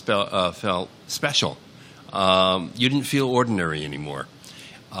somehow felt special. You didn't feel ordinary anymore.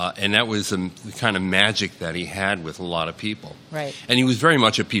 And that was the kind of magic that he had with a lot of people. Right. And he was very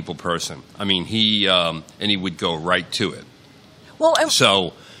much a people person. I mean, he would go right to it. Well,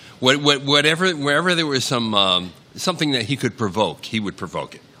 so wherever there was something that he could provoke, he would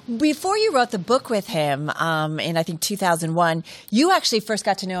provoke it. Before you wrote the book with him in, I think, 2001, you actually first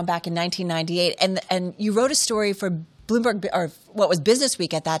got to know him back in 1998, and you wrote a story for Bloomberg, or what was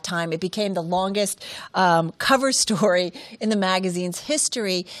Businessweek at that time. It became the longest cover story in the magazine's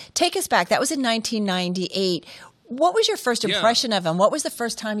history. Take us back. That was in 1998. What was your first impression of him? What was the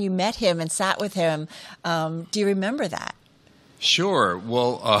first time you met him and sat with him? Do you remember that? Sure.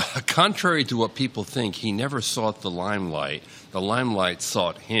 Well, contrary to what people think, he never sought the limelight. The limelight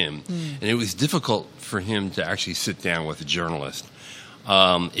sought him. And it was difficult for him to actually sit down with a journalist.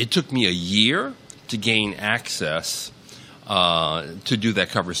 It took me a year to gain access to do that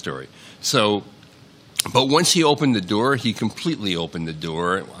cover story. But once he opened the door, he completely opened the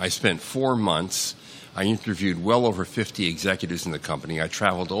door. I spent 4 months. I interviewed well over 50 executives in the company. I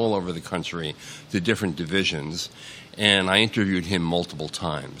traveled all over the country to different divisions, and I interviewed him multiple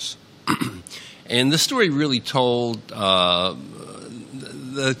times. And the story really told the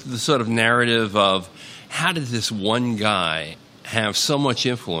sort of narrative of how did this one guy have so much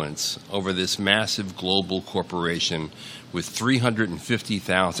influence over this massive global corporation with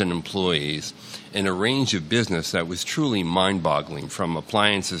 350,000 employees in a range of business that was truly mind-boggling, from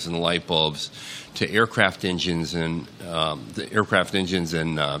appliances and light bulbs to aircraft engines and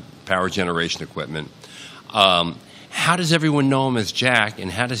power generation equipment. How does everyone know him as Jack,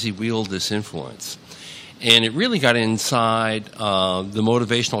 and how does he wield this influence? And it really got inside the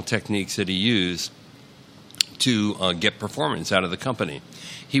motivational techniques that he used to get performance out of the company.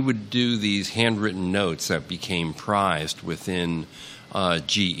 He would do these handwritten notes that became prized within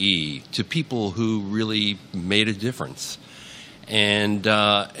GE to people who really made a difference. And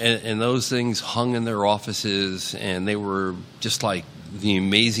those things hung in their offices, and they were just like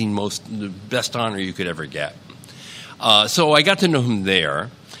the best honor you could ever get. So I got to know him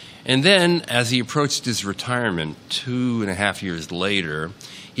there. And then as he approached his retirement 2.5 years later,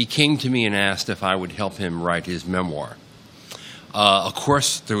 he came to me and asked if I would help him write his memoir. Of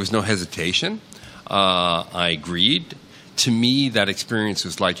course, there was no hesitation. I agreed. To me, that experience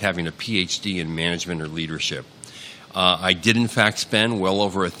was like having a PhD in management or leadership. I did, in fact, spend well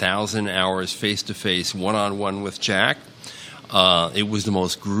over 1,000 hours face-to-face, one-on-one with Jack. It was the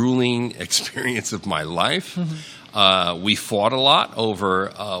most grueling experience of my life. We fought a lot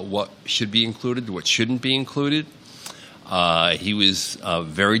over what should be included, what shouldn't be included. He was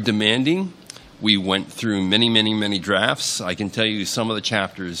very demanding. We went through many, many, many drafts. I can tell you some of the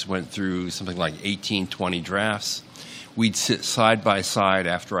chapters went through something like 18, 20 drafts. We'd sit side by side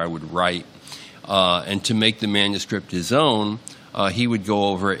after I would write. And to make the manuscript his own, he would go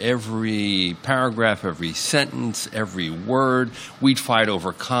over every paragraph, every sentence, every word. We'd fight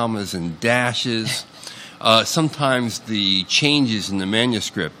over commas and dashes. Sometimes the changes in the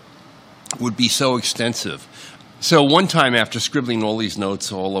manuscript would be so extensive. So one time, after scribbling all these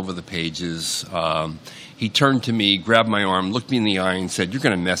notes all over the pages, he turned to me, grabbed my arm, looked me in the eye, and said, "You're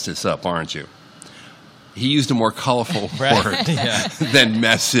going to mess this up, aren't you?" He used a more colorful word than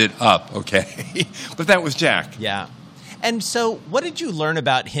mess it up, okay? But that was Jack. Yeah. And so what did you learn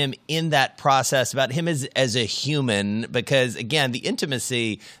about him in that process, about him as a human? Because, again, the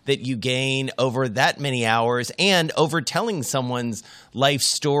intimacy that you gain over that many hours and over telling someone's life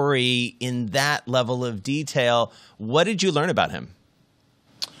story in that level of detail, what did you learn about him?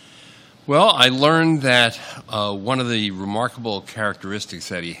 Well, I learned that one of the remarkable characteristics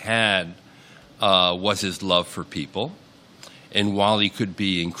that he had was his love for people. And while he could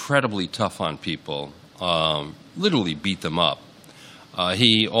be incredibly tough on people, literally beat them up,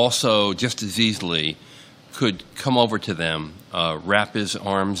 he also just as easily could come over to them, wrap his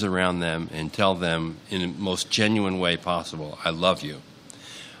arms around them, and tell them in the most genuine way possible, "I love you."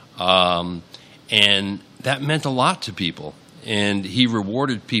 And that meant a lot to people. And he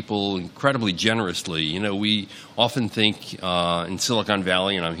rewarded people incredibly generously. You know, we often think in Silicon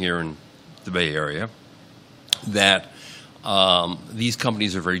Valley, and I'm here in the Bay Area, that these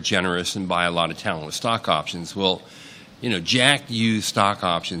companies are very generous and buy a lot of talent with stock options. Well, you know, Jack used stock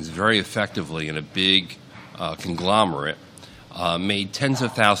options very effectively in a big conglomerate, made tens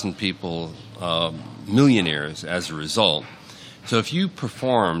of thousands of people millionaires as a result. So if you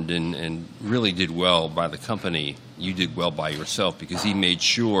performed and really did well by the company, you did well by yourself, because he made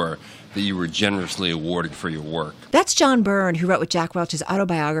sure that you were generously awarded for your work. That's John Byrne, who wrote with Jack Welch's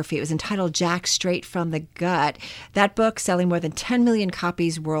autobiography. It was entitled Jack Straight from the Gut. That book selling more than 10 million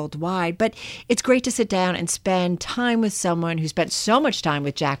copies worldwide. But it's great to sit down and spend time with someone who spent so much time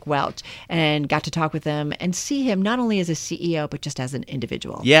with Jack Welch and got to talk with him and see him not only as a CEO, but just as an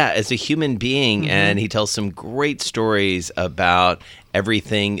individual. Yeah, as a human being. And he tells some great stories about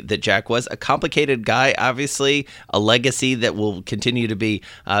everything that Jack was. A complicated guy, obviously, a legacy that will continue to be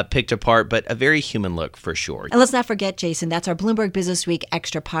picked apart, but a very human look for sure. And let's not forget, Jason, that's our Bloomberg Businessweek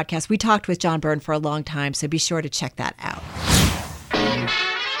Extra podcast. We talked with John Byrne for a long time, so be sure to check that out.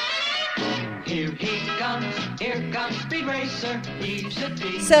 Here comes Speed Racer.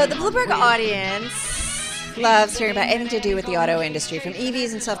 So the Bloomberg audience loves hearing about anything to do with the auto industry, from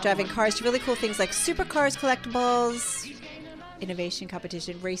EVs and self-driving cars to really cool things like supercars, collectibles, innovation,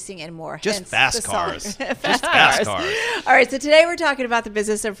 competition, racing, and more. Just fast cars. Fast cars. All right, so today we're talking about the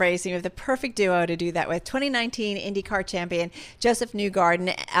business of racing. We have the perfect duo to do that with. 2019 IndyCar champion Joseph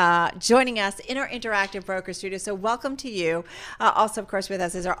Newgarden joining us in our interactive broker studio. So welcome to you. Also, of course, with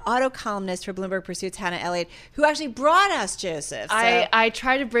us is our auto columnist for Bloomberg Pursuit's Hannah Elliott, who actually brought us Joseph. So. I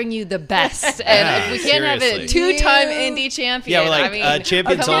try to bring you the best, and if we can't have a two-time Indy champion, yeah, we're like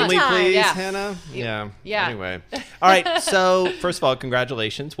champions only, please, yeah. Hannah. Yeah. Anyway, all right. So first of all,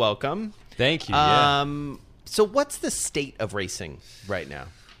 congratulations, welcome. Thank you. So what's the state of racing right now?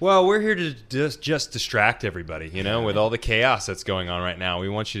 Well, we're here to just distract everybody, with all the chaos that's going on right now. We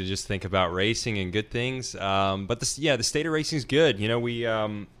want you to just think about racing and good things. But the state of racing is good.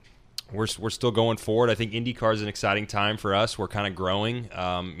 We're still going forward. I think IndyCar is an exciting time for us. We're kind of growing.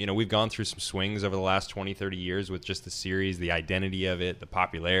 We've gone through some swings over the last 20, 30 years with just the series, the identity of it, the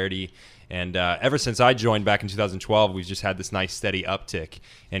popularity. And ever since I joined back in 2012, we've just had this nice steady uptick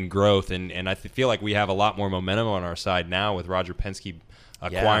and growth. And I feel like we have a lot more momentum on our side now with Roger Penske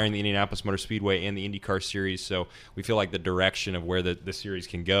acquiring the Indianapolis Motor Speedway and the IndyCar series. So we feel like the direction of where the series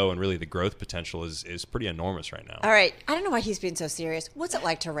can go and really the growth potential is pretty enormous right now. All right. I don't know why he's being so serious. What's it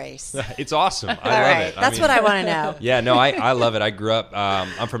like to race? It's awesome. I love it. That's what I want to know. Yeah, no, I love it. I grew up,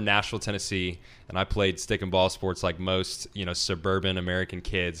 I'm from Nashville, Tennessee, and I played stick and ball sports like most, suburban American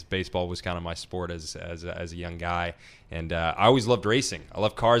kids. Baseball was kind of my sport as a young guy. And I always loved racing. I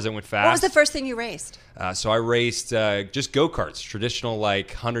love cars that went fast. What was the first thing you raced? So I raced just go-karts, traditional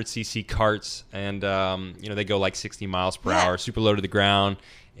like 100cc carts. And, they go like 60 miles per hour, super low to the ground.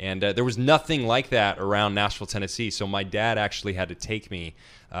 And there was nothing like that around Nashville, Tennessee. So my dad actually had to take me.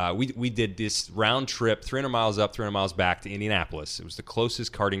 We did this round trip, 300 miles up, 300 miles back to Indianapolis. It was the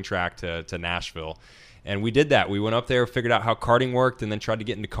closest karting track to Nashville. And we did that. We went up there, figured out how karting worked, and then tried to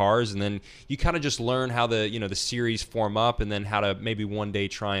get into cars. And then you kind of just learn how the series form up, and then how to maybe one day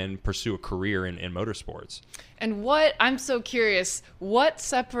try and pursue a career in motorsports. And I'm so curious, what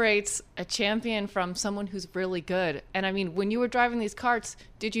separates a champion from someone who's really good? And I mean, when you were driving these karts,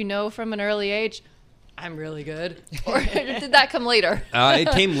 did you know from an early age, I'm really good? Or did that come later? It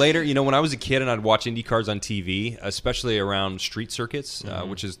came later. When I was a kid and I'd watch Indy cars on TV, especially around street circuits,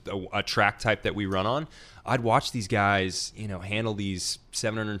 which is a track type that we run on, I'd watch these guys, handle these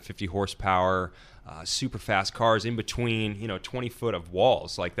 750 horsepower, super fast cars in between, 20 foot of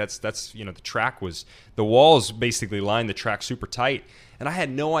walls. Like that's the walls basically lined the track super tight. And I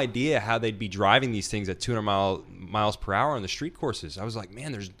had no idea how they'd be driving these things at 200 miles per hour on the street courses. I was like,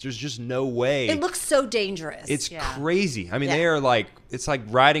 man, there's just no way. It looks so dangerous. It's crazy. I mean, they are like, it's like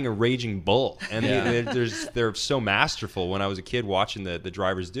riding a raging bull. And they're so masterful. When I was a kid watching the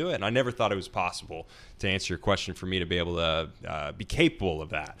drivers do it, and I never thought it was possible, to answer your question, for me to be able to be capable of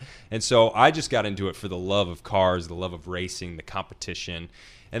that. And so I just got into it for the love of cars, the love of racing, the competition.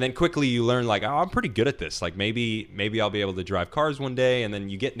 And then quickly you learn, like, oh, I'm pretty good at this. Like, maybe I'll be able to drive cars one day. And then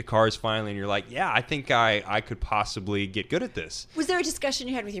you get into cars finally, and you're like, yeah, I think I could possibly get good at this. Was there a discussion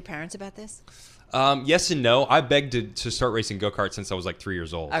you had with your parents about this? Yes and no. I begged to start racing go-karts since I was like 3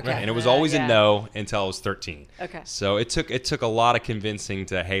 years old. Okay. And it was always a no until I was 13. Okay. So it took a lot of convincing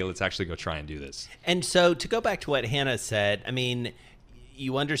to, hey, let's actually go try and do this. And so to go back to what Hannah said, I mean,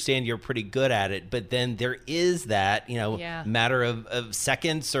 you understand you're pretty good at it, but then there is that, matter of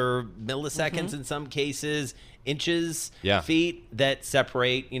seconds or milliseconds in some cases, inches, feet that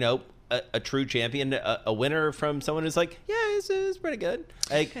separate, a true champion, a winner from someone who's like, yeah, it's pretty good.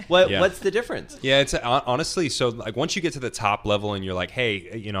 Like, what's the difference? Yeah, it's honestly, so like once you get to the top level and you're like,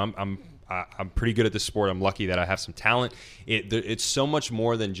 hey, I'm pretty good at this sport. I'm lucky that I have some talent. It's so much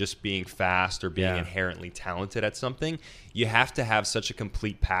more than just being fast or being inherently talented at something. You have to have such a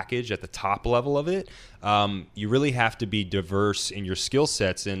complete package at the top level of it. You really have to be diverse in your skill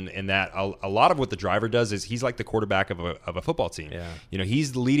sets, and that a lot of what the driver does is he's like the quarterback of a football team. Yeah.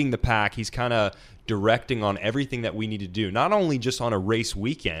 He's leading the pack. He's kind of directing on everything that we need to do, not only just on a race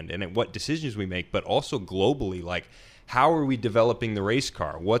weekend and what decisions we make, but also globally, like, how are we developing the race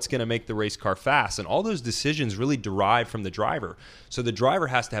car? What's going to make the race car fast? And all those decisions really derive from the driver. So the driver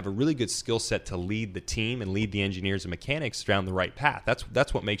has to have a really good skill set to lead the team and lead the engineers and mechanics down the right path.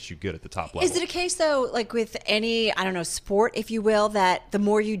 That's what makes you good at the top level. Is it a case, though, like with any, sport, if you will, that the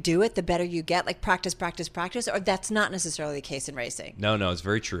more you do it, the better you get? Like practice, or that's not necessarily the case in racing? No, it's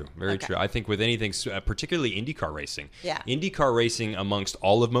very true. Very true. I think with anything, particularly IndyCar racing. Yeah. IndyCar racing amongst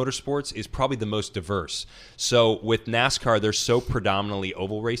all of motorsports is probably the most diverse. So with NASCAR, they're so predominantly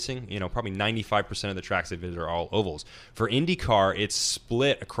oval racing. Probably 95% of the tracks they visit are all ovals. For IndyCar, it's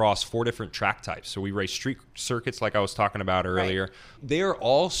split across 4 different track types. So we race street circuits, like I was talking about earlier. Right. They are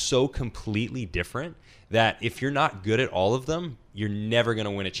all so completely different that if you're not good at all of them, you're never going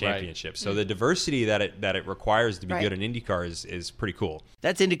to win a championship. Right. So the diversity that it requires to be good in IndyCar is pretty cool.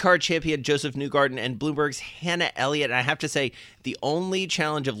 That's IndyCar champion Joseph Newgarden and Bloomberg's Hannah Elliott. And I have to say, the only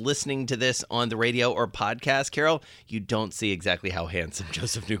challenge of listening to this on the radio or podcast, Carol, you don't see exactly how handsome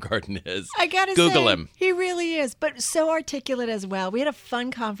Joseph Newgarden is. I gotta Google say, him. He really is, but so articulate as well. We had a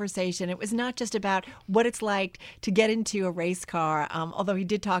fun conversation. It was not just about what it's like to get into a race car, although he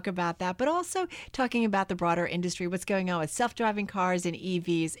did talk about that, but also talking about the broader industry, what's going on with self-driving cars and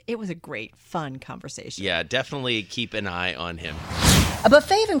EVs. It was a great, fun conversation. Yeah, definitely keep an eye on him. A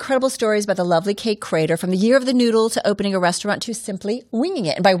buffet of incredible stories about the lovely Kate Crater, from the year of the Noodle to opening a restaurant to simply winging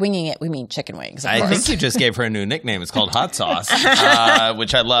it. And by winging it, we mean chicken wings. I think you just gave her a new nickname. It's called Hot Sauce,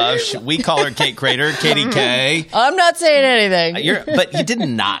 which I love. We call her Kate Crater, Katie K. I'm not saying anything. But you did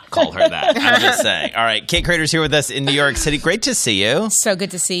not call her that. I'm just saying. All right, Kate Crater's here with us in New York City. Great to see you. So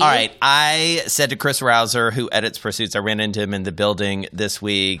good to see you. All right, I said to Chris Rouser, who edits Pursuits, I ran into him in the building this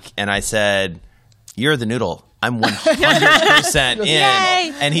week, and I said, "You're the Noodle. I'm 100% in."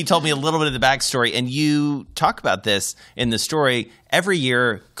 Yay! And he told me a little bit of the backstory. And you talk about this in the story. Every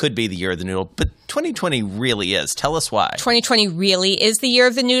year could be the year of the Noodle, but 2020 really is. Tell us why. 2020 really is the year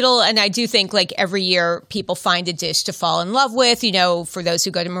of the Noodle. And I do think like every year people find a dish to fall in love with. For those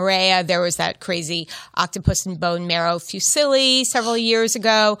who go to Maria, there was that crazy octopus and bone marrow fusilli several years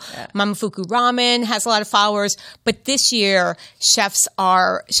ago. Yeah. Mamafuku ramen has a lot of followers. But this year, chefs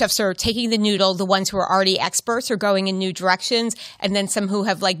are taking the noodle. The ones who are already experts are going in new directions. And then some who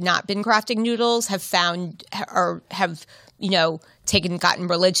have not been crafting noodles have found or have gotten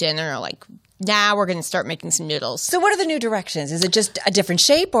religion and are like, now we're going to start making some noodles. So what are the new directions? Is it just a different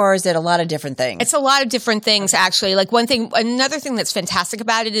shape, or is it a lot of different things? It's a lot of different things, actually. Another thing that's fantastic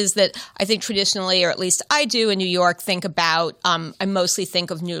about it is that I think traditionally, or at least I do in New York, I mostly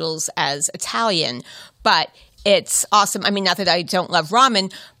think of noodles as Italian, but it's awesome. I mean, not that I don't love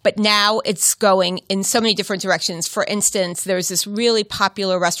ramen, but now it's going in so many different directions. For instance, there's this really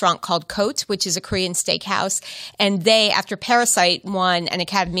popular restaurant called Cote, which is a Korean steakhouse. And they, after Parasite won an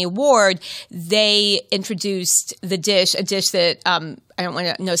Academy Award, they introduced a dish that, I don't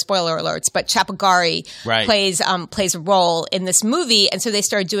want to, no spoiler alerts, but chapagari plays a role in this movie. And so they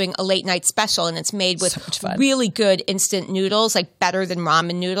started doing a late night special, and it's made with really good instant noodles, better than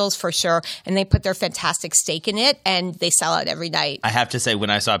ramen noodles for sure. And they put their fantastic steak in it, and they sell out every night. I have to say, when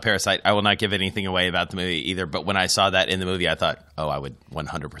I saw Parasite, I will not give anything away about the movie either, but when I saw that in the movie, I thought, I would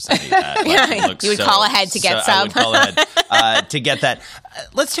 100% eat that. You would call ahead to get some. I would call ahead to get that.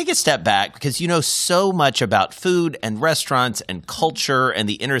 Let's take a step back, because you know so much about food and restaurants and culture and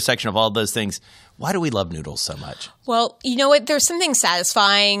the intersection of all those things. Why do we love noodles so much? Well, you know what? There's something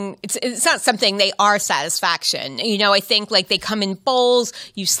satisfying. It's not something. They are satisfaction. I think they come in bowls.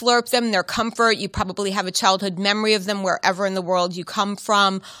 You slurp them. They're comfort. You probably have a childhood memory of them wherever in the world you come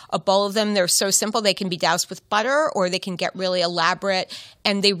from. A bowl of them. They're so simple. They can be doused with butter, or they can get really elaborate.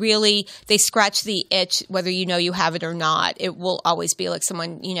 And they scratch the itch, whether you have it or not. It will always be like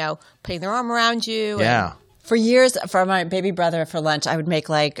someone, putting their arm around you. Yeah. For years, for my baby brother for lunch, I would make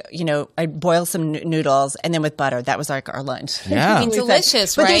I'd boil some noodles, and then with butter. That was our lunch. Yeah.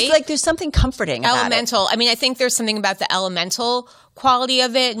 Delicious, but right? There's something comforting about elemental. I mean, I think there's something about the elemental quality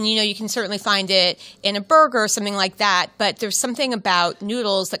of it, and you can certainly find it in a burger or something like that, but there's something about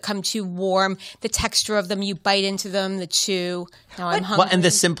noodles that come too warm, the texture of them, you bite into them, the chew. Now I'm hungry. Well, and the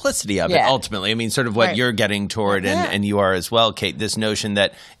simplicity of it, ultimately. I mean, sort of what you're getting toward, and you are as well, Kate, this notion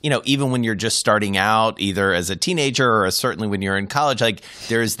that, even when you're just starting out, either as a teenager or certainly when you're in college,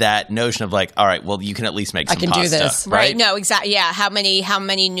 there's that notion of all right, well, you can at least make some pasta. I can do this. Right? No, exactly. Yeah. How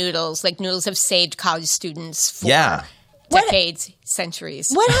many noodles? Noodles have saved college students for decades, centuries.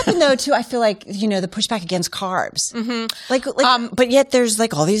 What happened though to, I feel the pushback against carbs? Mm-hmm. But yet there's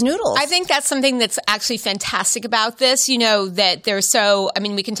all these noodles. I think that's something that's actually fantastic about this, that they're so,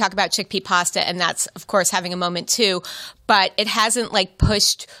 we can talk about chickpea pasta, and that's of course having a moment too, but it hasn't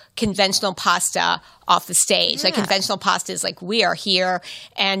pushed conventional pasta off the stage. Conventional pasta is we are here,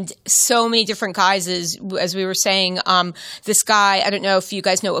 and so many different guys, as we were saying, this guy, I don't know if you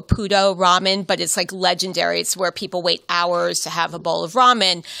guys know Apudo ramen, but it's legendary. It's where people wait hours to have a bowl of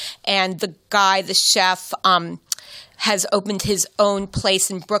ramen, and the guy, the chef, has opened his own place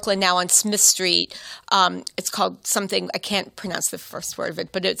in Brooklyn now on Smith Street. It's called something, I can't pronounce the first word of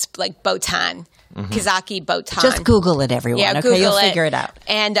it, but it's like Botan. Kizaki Botan. Just Google it, everyone. Yeah, okay, Google you'll figure it out.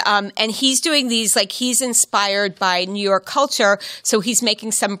 And he's doing these, like, he's inspired by New York culture, so he's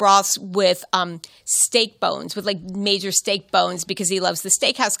making some broths with steak bones, with like major steak bones, because he loves the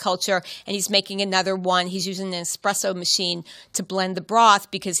steakhouse culture. And he's making another one. He's using an espresso machine to blend the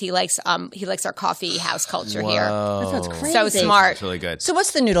broth because he likes our coffee house culture here. That sounds crazy. So smart. That's really good. So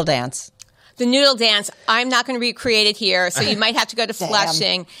what's the noodle dance? The noodle dance, I'm not going to recreate it here, so you might have to go to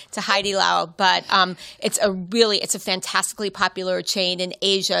Flushing to Heidi Lau. But it's a fantastically popular chain in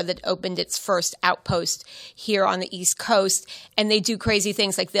Asia that opened its first outpost here on the East Coast. And they do crazy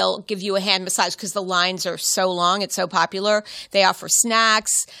things, like they'll give you a hand massage because the lines are so long, it's so popular. They offer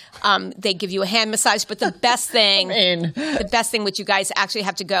snacks. They give you a hand massage. But the best thing, which you guys actually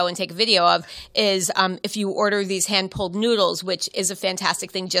have to go and take a video of, is if you order these hand-pulled noodles, which is a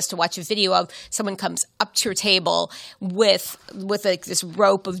fantastic thing just to watch a video of. Someone comes up to your table with like this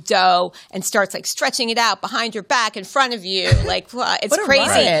rope of dough and starts like stretching it out behind your back in front of you, like it's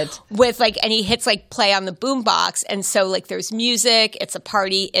crazy. With like, and he hits like play on the boombox, and so like there's music, it's a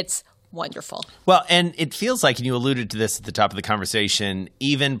party, it's wonderful. Well, and it feels like, and you alluded to this at the top of the conversation,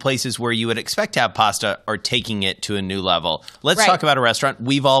 even places where you would expect to have pasta are taking it to a new level. Let's talk about a restaurant.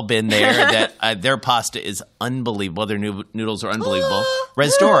 We've all been there. That their pasta is unbelievable. Their noodles are unbelievable.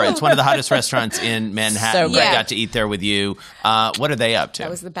 Resdora, it's one of the hottest restaurants in Manhattan. I got to eat there with you. What are they up to?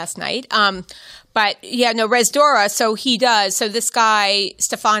 That was the best night. But yeah, no, Resdora, so he does. So this guy,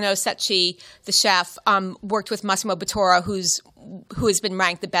 Stefano Secchi, the chef, worked with Massimo Bottura, who has been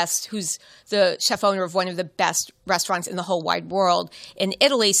ranked the best, who's the chef owner of one of the best restaurants in the whole wide world in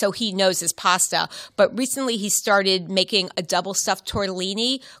Italy, so he knows his pasta. But recently he started making a double stuffed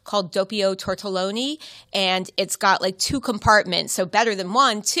tortellini called doppio tortelloni, and it's got like 2 compartments, so better than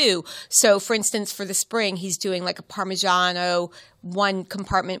 1, 2. So for instance, for the spring, he's doing like a Parmigiano. One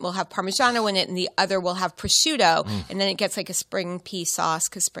compartment will have Parmigiano in it, and the other will have prosciutto, and then it gets like a spring pea sauce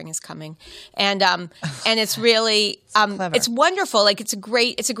because spring is coming, and it's really it's wonderful. Like it's a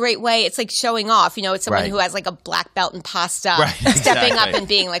great way. It's like showing off. You know, it's someone who has like a black belt in pasta, stepping up and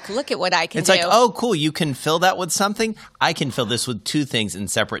being like, "Look at what I can do." It's like, oh, cool! You can fill that with something. I can fill this with 2 things in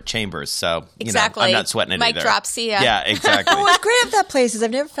separate chambers. So you know, I'm not sweating it Mic either. drop, see ya. Yeah, exactly. What's great about that place is I've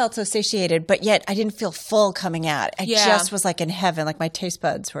never felt so satiated, but yet I didn't feel full coming out. I just was like in heaven. Like my taste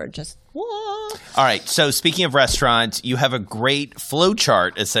buds were just, whoa. All right. So speaking of restaurants, you have a great flow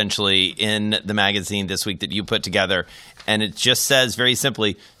chart essentially in the magazine this week that you put together. And it just says very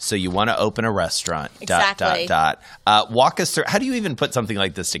simply, so you want to open a restaurant, ... Walk us through, how do you even put something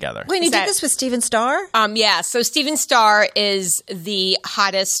like this together? Wait, you did this with Steven Starr? Yeah. So Steven Starr is the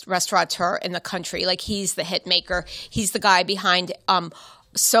hottest restaurateur in the country. Like he's the hit maker. He's the guy behind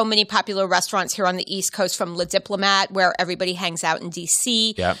so many popular restaurants here on the East Coast, from Le Diplomat, where everybody hangs out in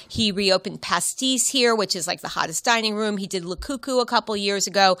D.C. Yep. He reopened Pastis here, which is like the hottest dining room. He did Le Cuckoo a couple years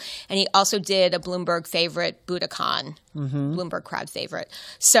ago, and he also did a Bloomberg favorite, Budokan. Bloomberg crowd favorite.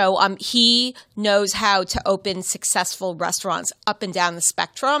 So he knows how to open successful restaurants up and down the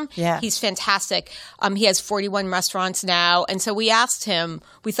spectrum. Yeah. He's fantastic. He has 41 restaurants now. And so we asked him,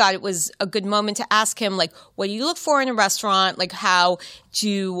 we thought it was a good moment to ask him, like, what do you look for in a restaurant? Like, how do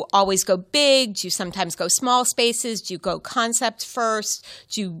you always go big? Do you sometimes go small spaces? Do you go concept first?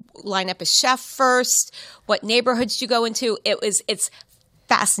 Do you line up a chef first? What neighborhoods do you go into? It's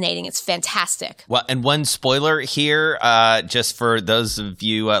fascinating. It's fantastic. Well, and one spoiler here, just for those of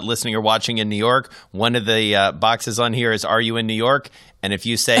you listening or watching in New York, one of the boxes on here is, are you in New York? And if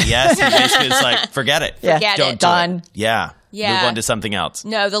you say yes, he basically is like, forget it. Forget Don't it. do Done. it. Yeah. Move on to something else.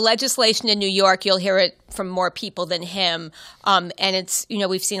 No, the legislation in New York, you'll hear it from more people than him. And it's, you know,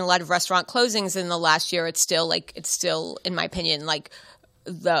 we've seen a lot of restaurant closings in the last year. It's still, in my opinion,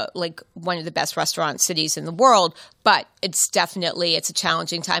 one of the best restaurant cities in the world, but it's a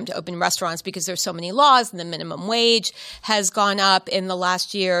challenging time to open restaurants because there's so many laws, and the minimum wage has gone up in the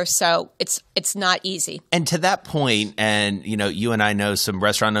last year, so it's not easy. And to that point, and you know, you and I know some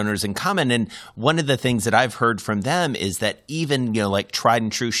restaurant owners in common, and one of the things that I've heard from them is that even, you know, like tried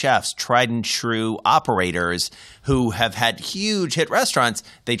and true chefs, tried and true operators who have had huge hit restaurants,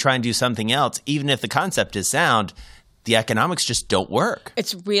 they try and do something else, even if the concept is sound. The economics just don't work.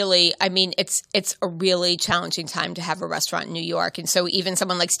 It's really, it's a really challenging time to have a restaurant in New York. And so even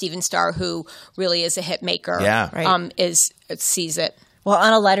someone like Steven Starr, who really is a hit maker, sees it. Well,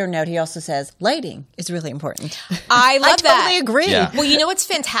 on a lighter note, he also says lighting is really important. I love that. I totally agree. Yeah. Well, you know what's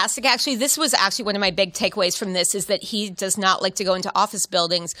fantastic, actually? This was actually one of my big takeaways from this is that he does not like to go into office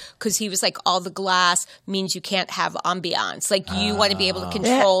buildings because he was like, all the glass means you can't have ambiance. Like, you want to be able to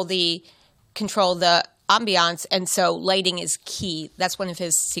control the ambiance, and so lighting is key. That's one of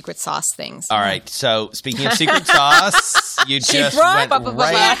his secret sauce things. All right. So speaking of secret sauce, you just brought- went right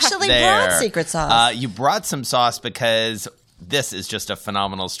She actually there. brought secret sauce. You brought some sauce because this is just a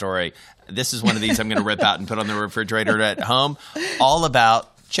phenomenal story. This is one of these I'm going to rip out and put on the refrigerator at home. All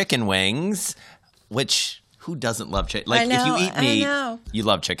about chicken wings, which who doesn't love chicken? Like, if you eat meat, you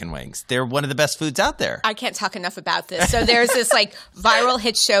love chicken wings. They're one of the best foods out there. I can't talk enough about this. So there's this like viral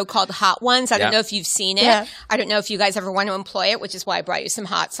hit show called Hot Ones. I don't know if you've seen it. Yeah. I don't know if you guys ever want to employ it, which is why I brought you some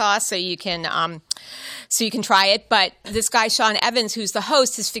hot sauce so you can try it. But this guy, Sean Evans, who's the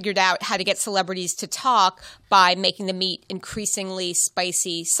host, has figured out how to get celebrities to talk by making the meat increasingly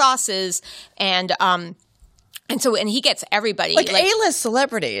spicy sauces and he gets everybody like A-list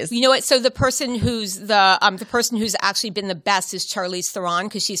celebrities. You know what? So the person who's actually been the best is Charlize Theron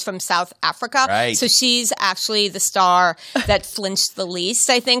because she's from South Africa. Right. So she's actually the star that flinched the least,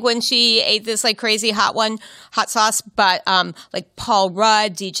 I think, when she ate this like crazy hot sauce. But like Paul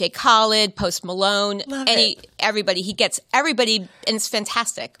Rudd, DJ Khaled, Post Malone, everybody. He gets everybody, and it's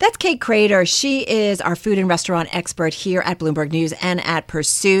fantastic. That's Kate Crater. She is our food and restaurant expert here at Bloomberg News and at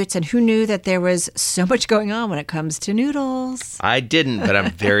Pursuits. And who knew that there was so much going on when it comes to noodles? I didn't, but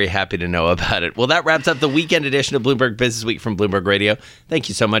I'm very happy to know about it. Well, that wraps up the weekend edition of Bloomberg Businessweek from Bloomberg Radio. Thank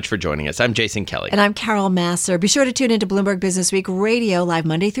you so much for joining us. I'm Jason Kelly. And I'm Carol Massar. Be sure to tune into Bloomberg Businessweek Radio live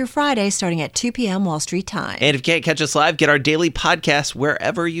Monday through Friday starting at 2 p.m. Wall Street time. And if you can't catch us live, get our daily podcast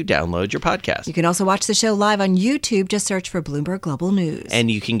wherever you download your podcast. You can also watch the show live on YouTube. Just search for Bloomberg Global News.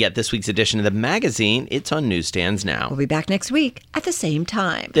 And you can get this week's edition of the magazine. It's on newsstands now. We'll be back next week at the same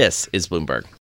time. This is Bloomberg.